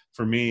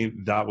for me,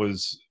 that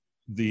was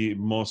the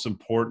most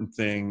important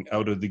thing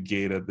out of the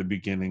gate at the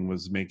beginning,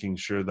 was making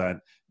sure that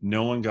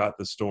no one got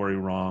the story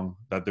wrong,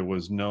 that there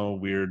was no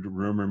weird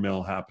rumor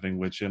mill happening,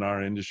 which in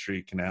our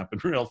industry can happen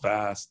real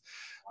fast,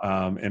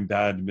 and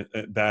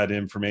bad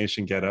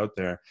information get out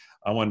there.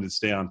 I wanted to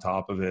stay on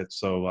top of it.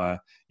 So I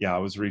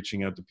was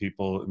reaching out to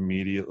people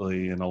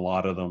immediately, and a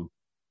lot of them.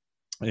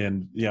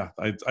 And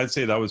I'd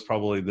say that was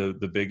probably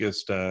the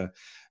biggest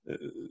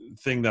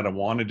thing that I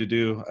wanted to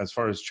do as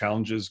far as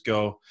challenges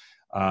go.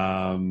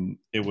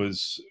 It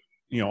was,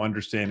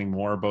 understanding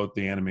more about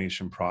the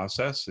animation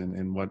process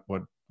and what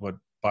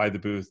By the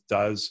Booth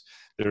does.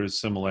 There's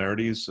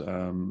similarities,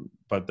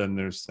 but then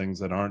there's things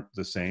that aren't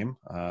the same.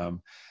 I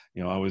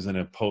was in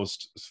a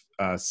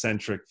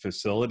post-centric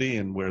facility,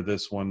 and where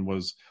this one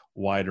was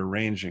wider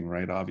ranging,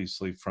 right?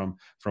 Obviously from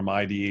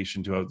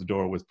ideation to out the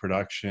door with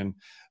production,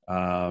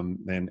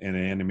 and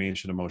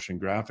animation and motion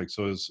graphics.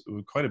 So it was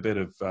quite a bit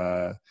of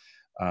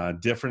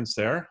difference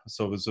there.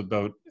 So it was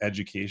about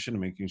education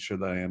and making sure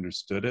that I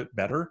understood it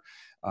better,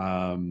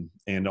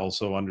 and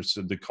also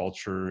understood the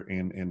culture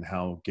and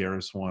how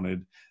Garris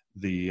wanted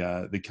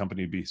the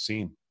company to be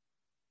seen.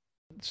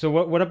 So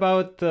what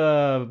about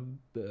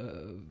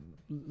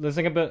let's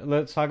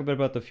talk a bit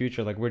about the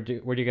future. Like where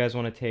do you guys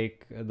want to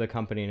take the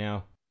company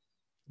now?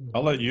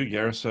 I'll let you,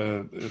 Garris,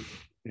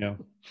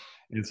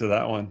 answer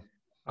that one.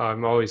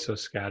 I'm always so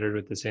scattered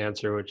with this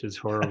answer, which is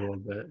horrible,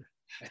 but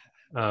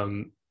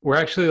we're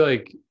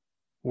actually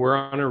we're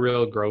on a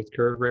real growth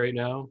curve right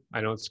now.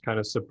 I know it's kind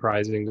of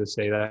surprising to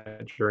say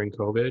that during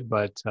COVID,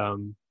 but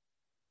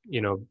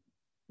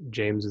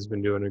James has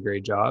been doing a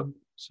great job.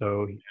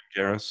 So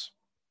Garris.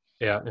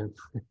 Yeah,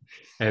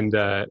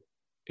 and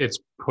it's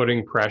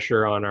putting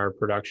pressure on our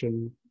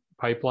production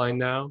pipeline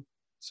now.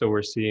 So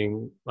we're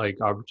seeing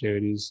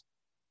opportunities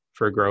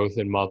for growth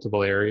in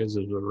multiple areas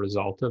as a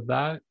result of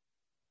that.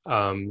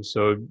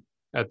 So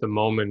at the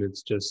moment,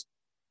 it's just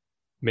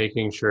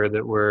making sure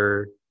that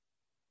we're,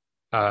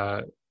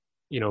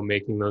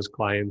 making those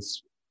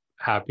clients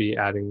happy,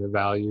 adding the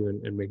value,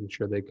 and making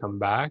sure they come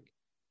back.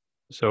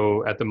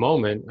 So at the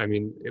moment, I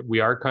mean, we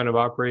are kind of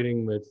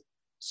operating with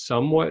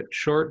somewhat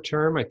short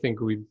term. I think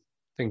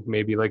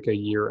maybe like a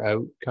year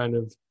out kind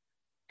of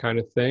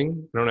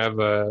thing. I don't have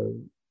a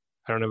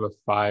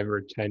 5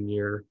 or 10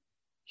 year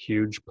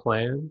huge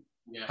plan.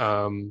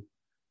 Yeah.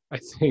 I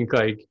think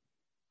I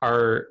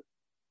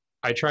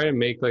try to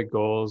make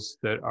goals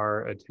that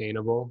are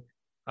attainable,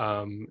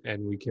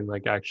 and we can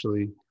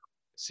actually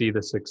see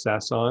the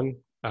success on,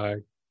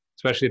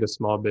 especially the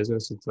small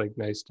business. It's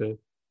nice to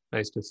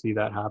see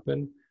that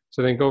happen.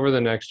 So I think over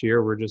the next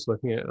year, we're just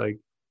looking at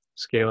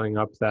scaling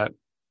up that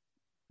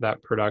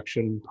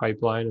production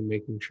pipeline and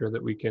making sure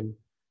that we can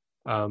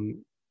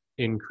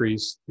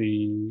increase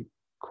the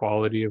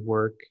quality of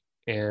work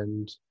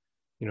and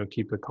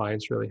keep the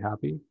clients really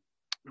happy.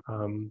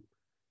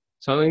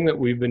 Something that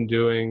we've been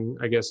doing,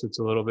 I guess it's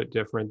a little bit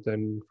different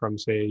than from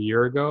say a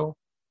year ago,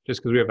 just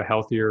because we have a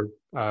healthier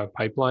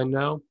pipeline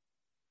now.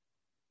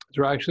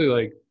 So we're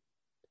actually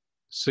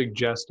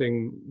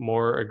suggesting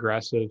more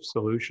aggressive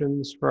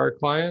solutions for our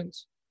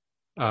clients.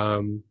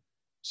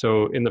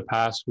 So in the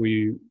past,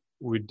 we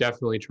would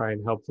definitely try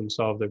and help them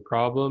solve their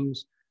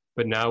problems,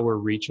 but now we're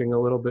reaching a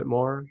little bit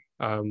more.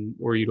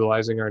 We're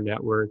utilizing our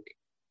network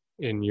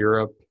in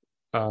Europe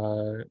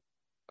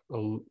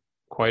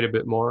quite a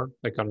bit more,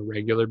 on a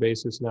regular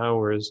basis now,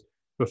 whereas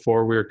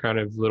before we were kind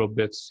of little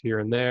bits here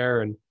and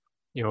there, and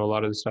a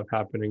lot of the stuff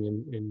happening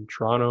in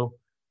Toronto.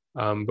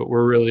 But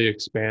we're really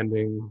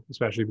expanding,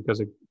 especially because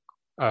of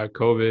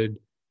COVID,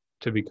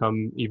 to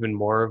become even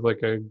more of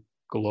a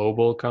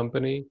global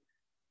company,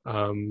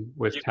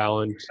 with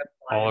talent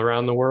all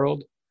around the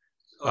world.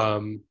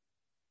 Sorry,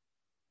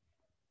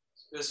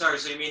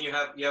 so you mean you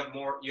have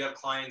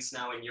clients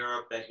now in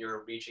Europe that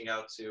you're reaching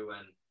out to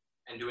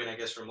and doing, I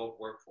guess, remote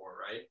work for,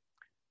 right?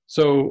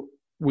 So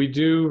we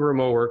do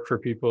remote work for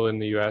people in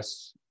the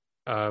US.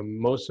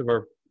 Most of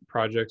our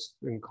projects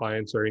and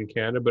clients are in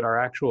Canada, but our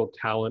actual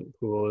talent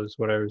pool is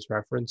what I was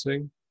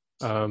referencing.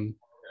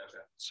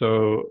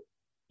 So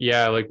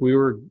yeah, we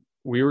were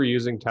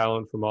using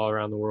talent from all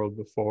around the world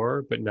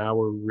before, but now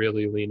we're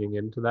really leaning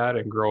into that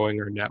and growing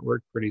our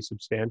network pretty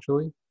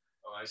substantially.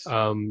 Oh, I see.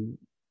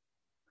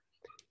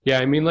 Yeah,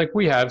 I mean,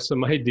 we have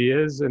some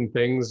ideas and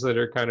things that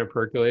are kind of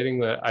percolating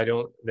that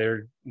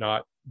they're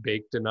not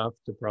baked enough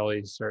to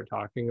probably start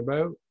talking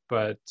about.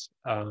 But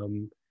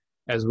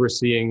as we're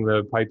seeing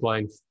the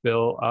pipeline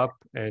fill up,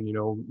 and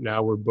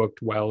now we're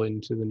booked well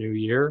into the new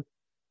year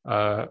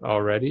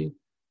already.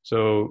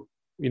 So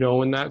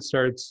when that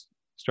starts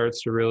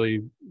to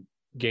really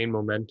gain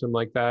momentum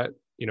like that,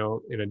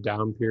 in a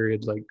down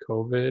period like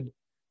COVID,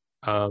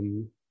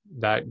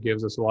 that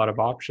gives us a lot of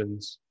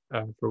options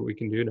for what we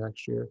can do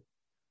next year.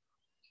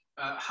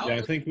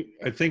 I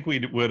think we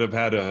would have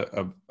had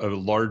a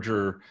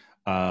larger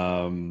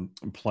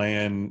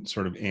plan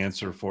sort of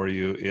answer for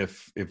you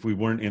if we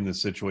weren't in the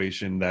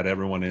situation that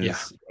everyone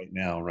is right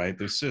now, right?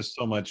 There's just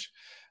so much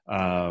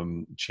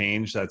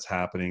change that's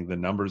happening. The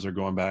numbers are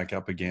going back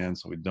up again,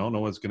 so we don't know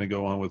what's going to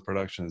go on with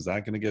production. Is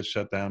that going to get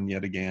shut down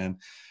yet again?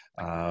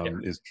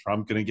 Is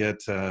Trump going to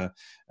get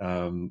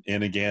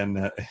in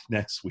again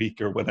next week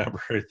or whatever?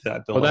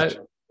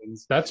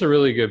 That's a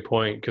really good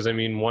point, because I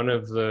mean, one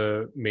of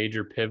the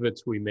major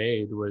pivots we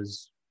made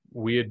was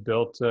we had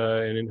built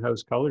an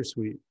in-house color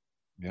suite.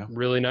 Yeah,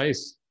 really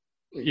nice,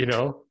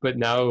 but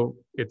now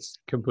it's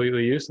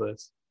completely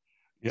useless.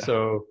 Yeah.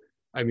 So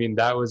I mean,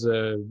 that was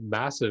a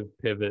massive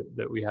pivot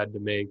that we had to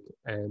make,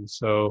 and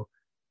so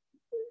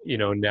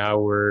now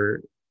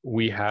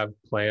we have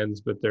plans,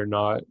 but they're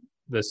not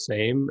the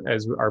same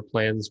as our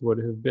plans would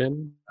have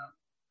been.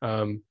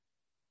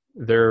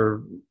 They're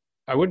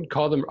I wouldn't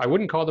call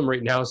them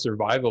right now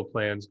survival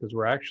plans, because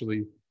we're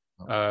actually,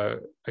 I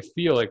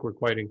feel like we're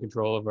quite in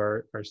control of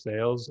our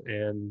sales,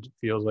 and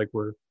feels like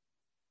we're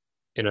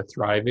in a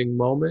thriving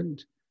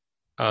moment.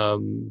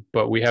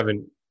 But we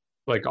haven't,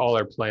 like, all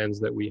our plans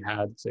that we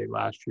had, say,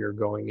 last year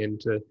going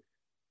into,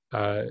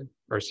 or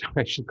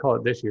I should call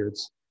it this year,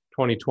 it's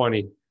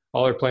 2020.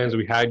 All our plans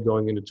we had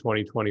going into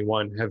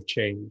 2021 have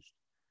changed.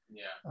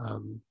 Yeah.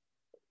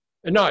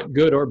 And not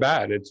good or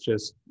bad. It's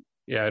just,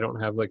 yeah, I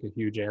don't have like a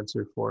huge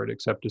answer for it,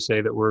 except to say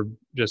that we're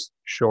just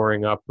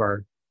shoring up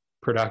our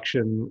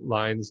production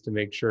lines to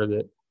make sure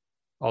that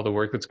all the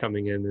work that's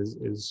coming in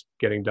is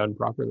getting done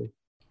properly.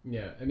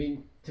 Yeah, I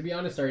mean, to be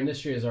honest, our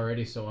industry is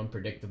already so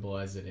unpredictable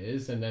as it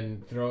is, and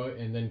then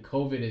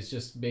COVID is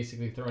just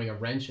basically throwing a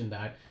wrench in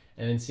that,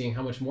 and then seeing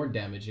how much more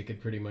damage it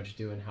could pretty much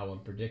do and how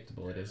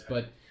unpredictable it is.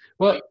 But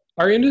well,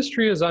 our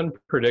industry is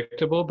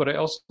unpredictable, but I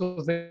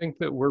also think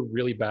that we're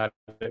really bad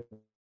at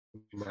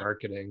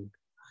marketing.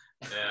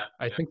 Yeah.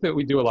 I think that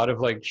we do a lot of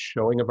like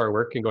showing of our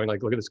work and going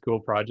like, look at this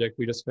cool project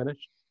we just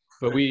finished.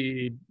 But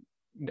I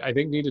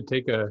think, need to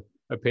take a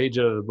page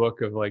out of the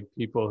book of like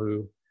people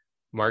who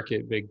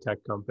market big tech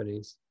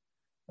companies,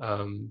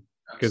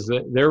 because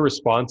they're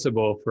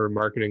responsible for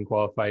marketing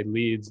qualified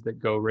leads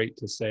that go right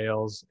to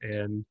sales,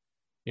 and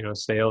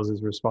sales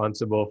is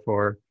responsible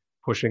for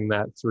pushing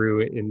that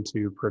through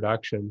into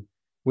production.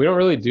 We don't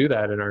really do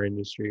that in our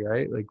industry,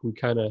 right? Like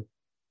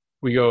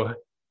we go,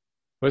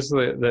 what's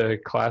the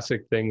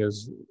classic thing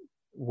is,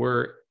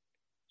 we're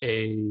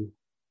a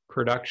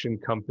production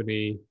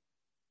company.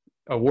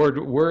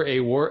 We're a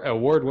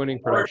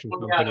award-winning production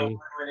company.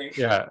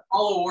 Yeah.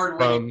 All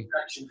award-winning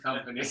production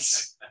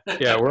companies.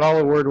 Yeah, we're all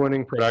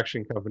award-winning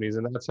production companies,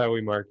 and that's how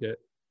we market.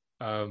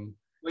 I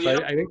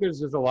think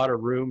there's just a lot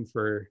of room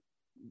for,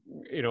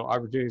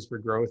 opportunities for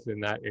growth in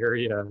that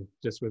area,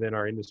 just within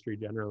our industry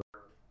generally.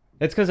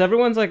 It's because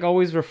everyone's like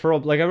always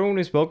referral. Like everyone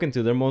we've spoken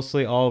to, they're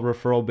mostly all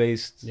referral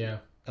based. yeah,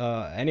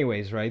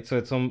 Anyways, right? So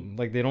it's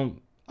like they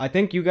don't. I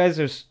think you guys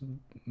are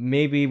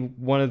maybe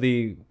one of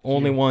the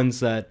only ones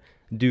that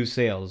do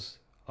sales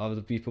of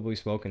the people we've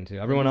spoken to.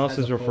 Everyone else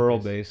is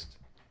referral based,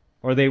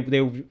 or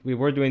we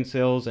were doing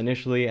sales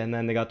initially, and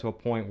then they got to a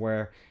point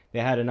where they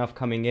had enough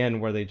coming in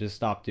where they just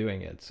stopped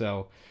doing it.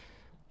 So,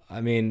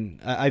 I mean,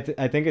 I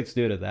think it's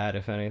due to that,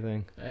 if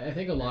anything. I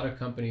think a lot of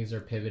companies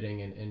are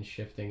pivoting and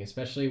shifting,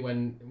 especially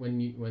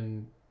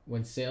when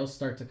sales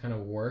start to kind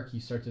of work, you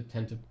start to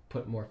tend to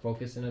put more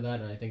focus into that,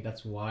 and I think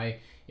that's why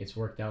it's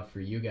worked out for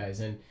you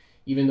guys. And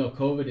even though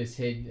COVID is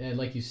hit, and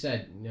like you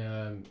said,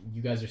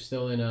 you guys are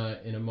still in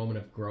a moment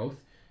of growth.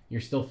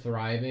 You're still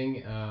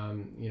thriving.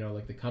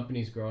 Like the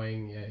company's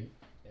growing.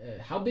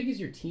 How big is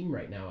your team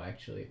right now?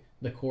 Actually,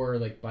 the core,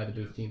 like by the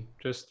booth team.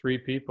 Just 3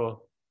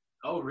 people.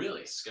 Oh,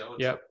 really? Skeleton.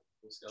 Yep.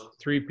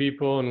 3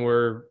 people, and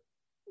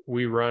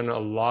we run a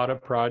lot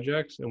of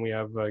projects, and we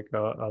have like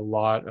a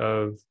lot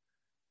of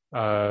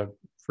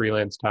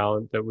freelance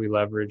talent that we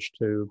leverage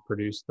to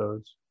produce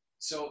those.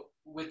 So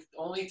with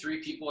only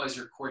 3 people as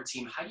your core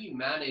team, how do you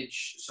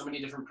manage so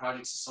many different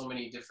projects, so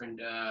many different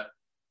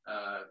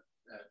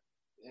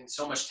and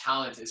so much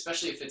talent,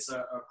 especially if it's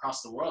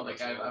across the world?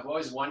 Like I've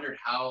always wondered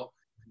how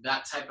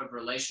that type of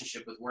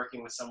relationship with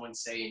working with someone,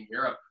 say in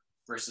Europe,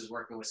 versus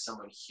working with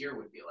someone here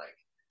would be like.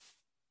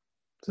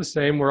 It's the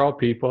same. We're all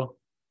people.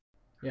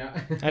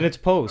 Yeah. And it's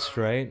post,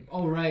 right?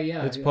 Oh, right,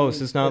 yeah. It's post. I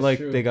mean, it's not like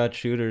true. They got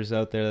shooters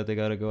out there that they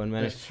got to go and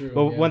manage. That's true,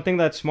 But yeah. one thing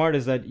that's smart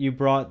is that you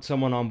brought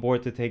someone on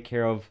board to take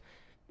care of,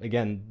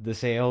 again, the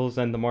sales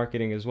and the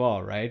marketing as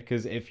well, right?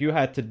 Because if you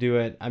had to do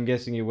it, I'm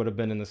guessing you would have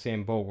been in the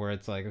same boat where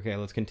it's like, okay,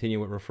 let's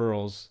continue with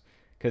referrals,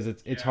 because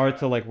it's hard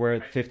to like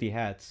wear 50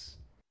 hats.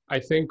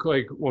 I think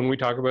like when we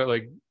talk about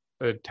like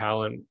a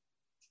talent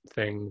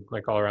thing,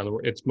 like all around the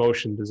world, it's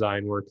motion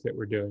design work that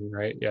we're doing,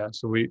 right? Yeah.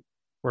 So we're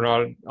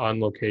not on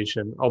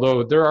location,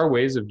 although there are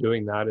ways of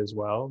doing that as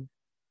well.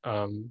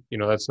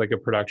 That's like a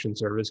production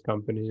service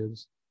company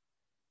is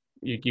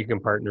you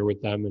can partner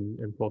with them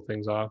and pull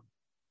things off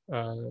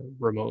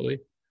remotely.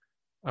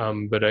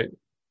 But I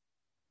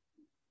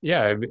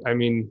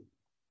mean,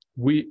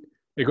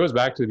 it goes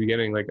back to the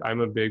beginning. Like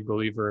I'm a big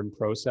believer in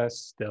process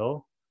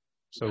still.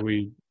 So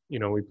we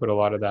put a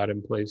lot of that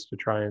in place to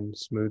try and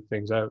smooth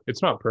things out.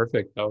 It's not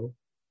perfect though.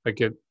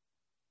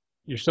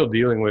 You're still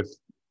dealing with,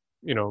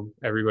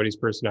 everybody's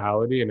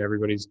personality and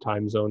everybody's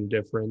time zone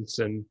difference,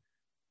 and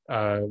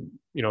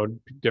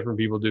different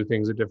people do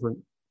things at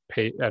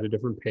a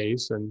different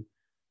pace, and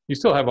you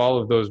still have all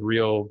of those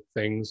real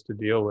things to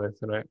deal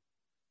with. And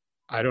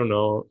I don't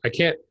know. I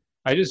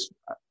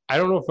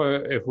don't know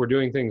if we're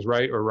doing things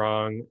right or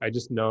wrong. I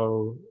just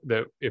know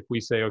that if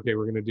we say, okay,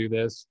 we're going to do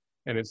this,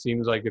 and it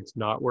seems like it's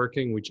not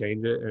working, we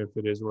change it, and if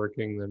it is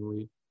working,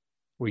 then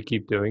we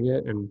keep doing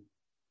it.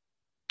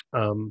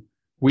 And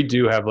we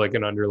do have like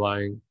an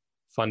underlying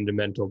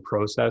fundamental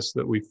process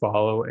that we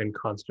follow and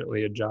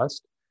constantly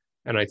adjust,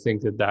 and I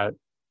think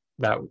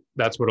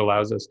that's what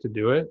allows us to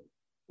do it.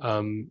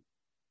 And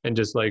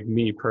just like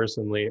me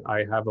personally,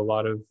 I have a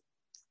lot of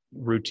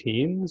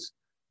routines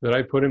that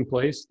I put in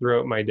place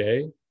throughout my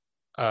day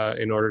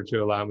in order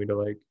to allow me to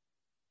like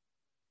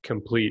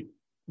complete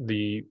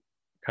the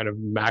kind of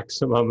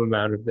maximum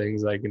amount of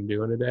things I can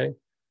do in a day.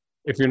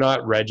 If you're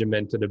not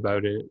regimented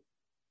about it,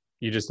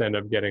 you just end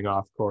up getting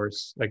off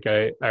course. Like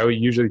I would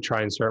usually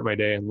try and start my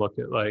day and look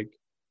at like,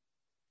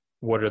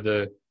 what are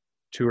the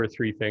 2 or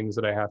 3 things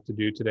that I have to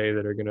do today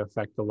that are going to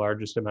affect the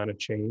largest amount of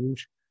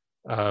change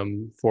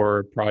for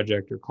a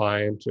project or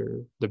client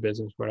or the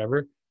business,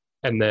 whatever.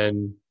 And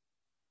then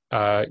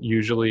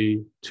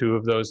usually 2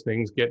 of those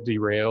things get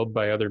derailed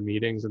by other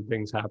meetings and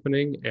things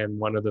happening, and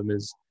one of them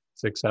is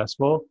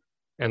successful.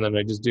 And then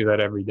I just do that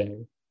every day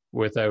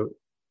without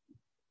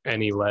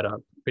any let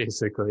up,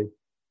 basically.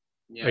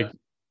 Yeah. Like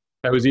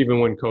that was even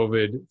when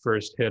COVID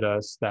first hit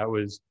us. That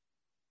was,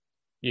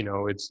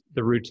 it's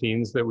the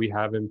routines that we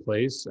have in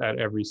place at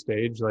every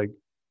stage, like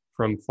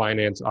from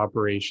finance,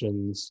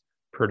 operations,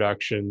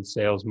 production,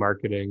 sales,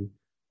 marketing,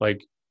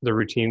 like the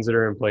routines that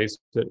are in place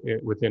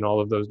within all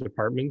of those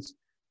departments.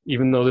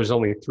 Even though there's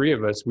only 3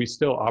 of us, we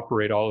still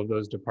operate all of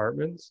those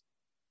departments.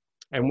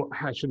 And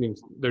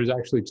there's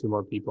actually 2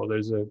 more people.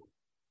 There's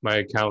my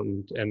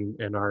accountant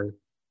and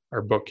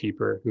our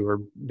bookkeeper, who are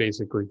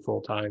basically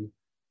full-time.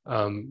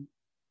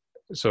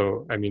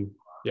 So, I mean,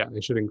 yeah, I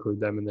should include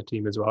them in the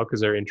team as well, because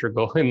they're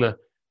integral in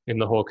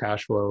the whole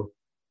cash flow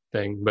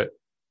thing. But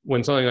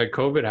when something like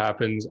COVID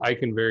happens, I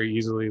can very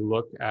easily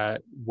look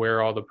at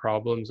where all the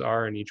problems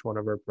are in each one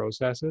of our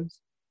processes,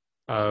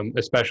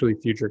 especially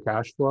future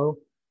cash flow,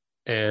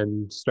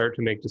 and start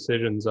to make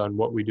decisions on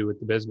what we do with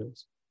the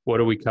business. What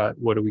do we cut?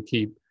 What do we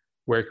keep?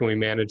 Where can we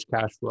manage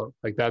cash flow?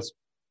 Like that's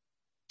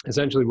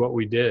essentially what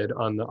we did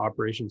on the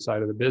operations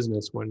side of the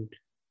business when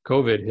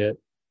COVID hit,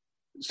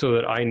 so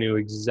that I knew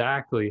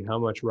exactly how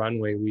much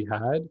runway we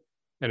had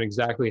and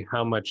exactly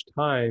how much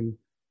time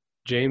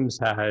James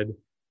had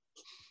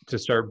to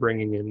start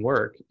bringing in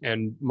work.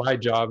 And my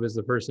job as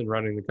the person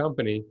running the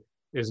company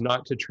is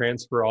not to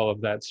transfer all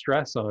of that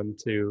stress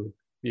onto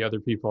the other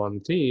people on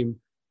the team,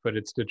 but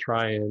it's to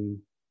try and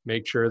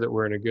make sure that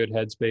we're in a good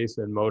headspace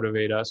and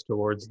motivate us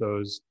towards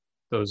those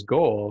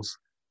goals,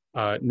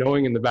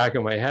 knowing in the back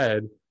of my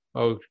head,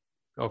 oh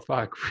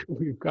fuck,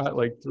 we've got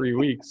like 3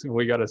 weeks and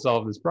we got to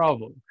solve this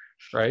problem,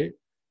 right?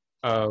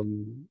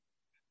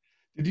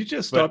 Did you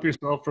just stop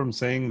yourself from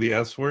saying the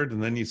S word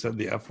and then you said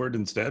the F word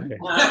instead?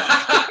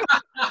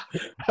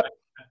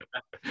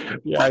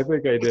 Yeah, I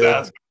think I did.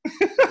 Yeah,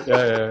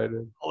 I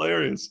did.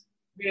 Hilarious.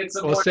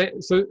 Well,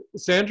 so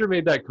Sandra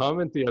made that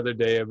comment the other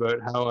day about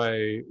how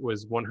I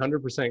was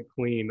 100%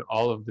 clean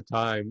all of the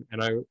time,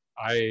 and I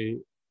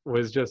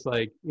was just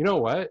like, you know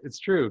what? It's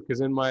true,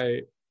 because in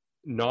my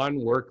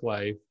non-work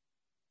life,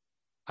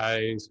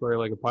 I swear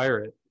like a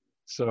pirate.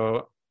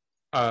 So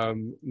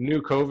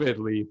new COVID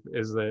leaf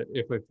is that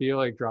if I feel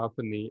like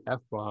dropping the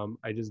F-bomb,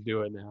 I just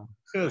do it now.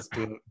 Just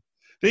do it.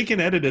 They can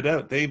edit it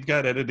out. They've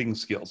got editing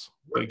skills.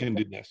 They can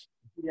do this.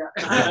 Yeah.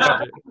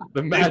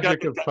 The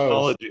magic of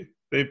post.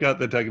 They've got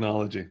the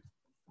technology.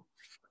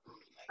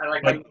 I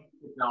like that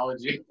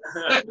technology.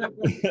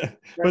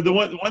 But the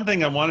one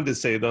thing I wanted to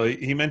say, though,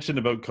 he mentioned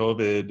about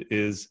COVID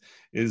is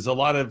a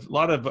lot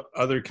of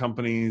other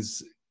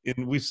companies,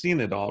 and we've seen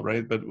it all,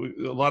 right? But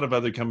a lot of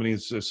other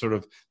companies they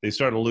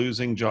started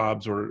losing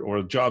jobs,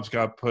 or jobs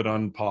got put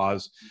on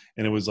pause,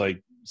 and it was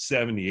like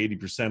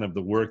 70-80% of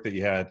the work that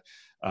you had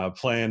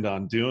planned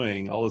on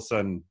doing, all of a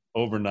sudden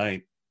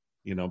overnight,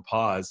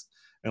 paused.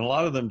 And a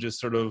lot of them just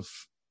sort of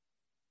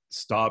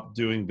stopped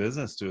doing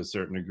business to a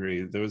certain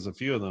degree. There was a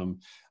few of them.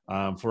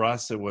 For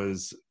us, it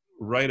was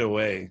right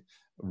away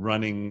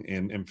running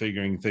and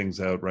figuring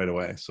things out right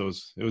away. So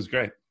it was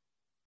great.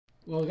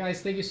 Well,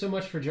 guys, thank you so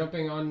much for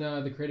jumping on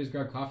the Creatives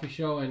Grab Coffee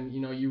Show. And,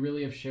 you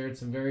really have shared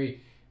some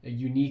very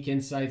unique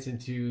insights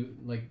into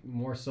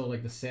more so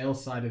the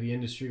sales side of the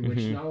industry,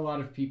 which not a lot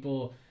of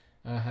people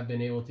have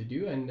been able to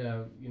do. And,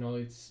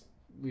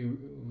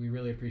 we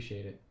really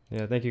appreciate it.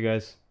 Yeah, thank you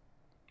guys.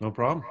 No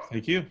problem.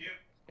 Thank you.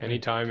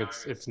 Anytime.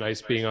 It's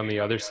nice being on the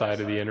other side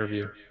of the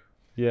interview.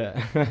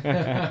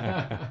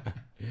 Yeah.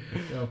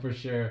 No, for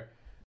sure.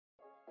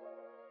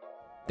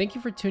 Thank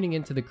you for tuning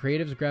into the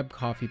Creatives Grab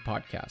Coffee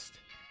podcast.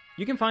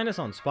 You can find us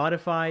on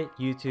Spotify,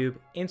 YouTube,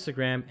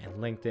 Instagram, and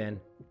LinkedIn.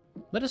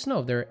 Let us know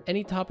if there are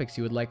any topics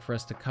you would like for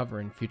us to cover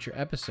in future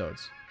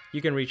episodes.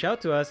 You can reach out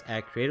to us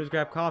at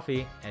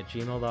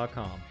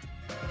creativesgrabcoffee@gmail.com.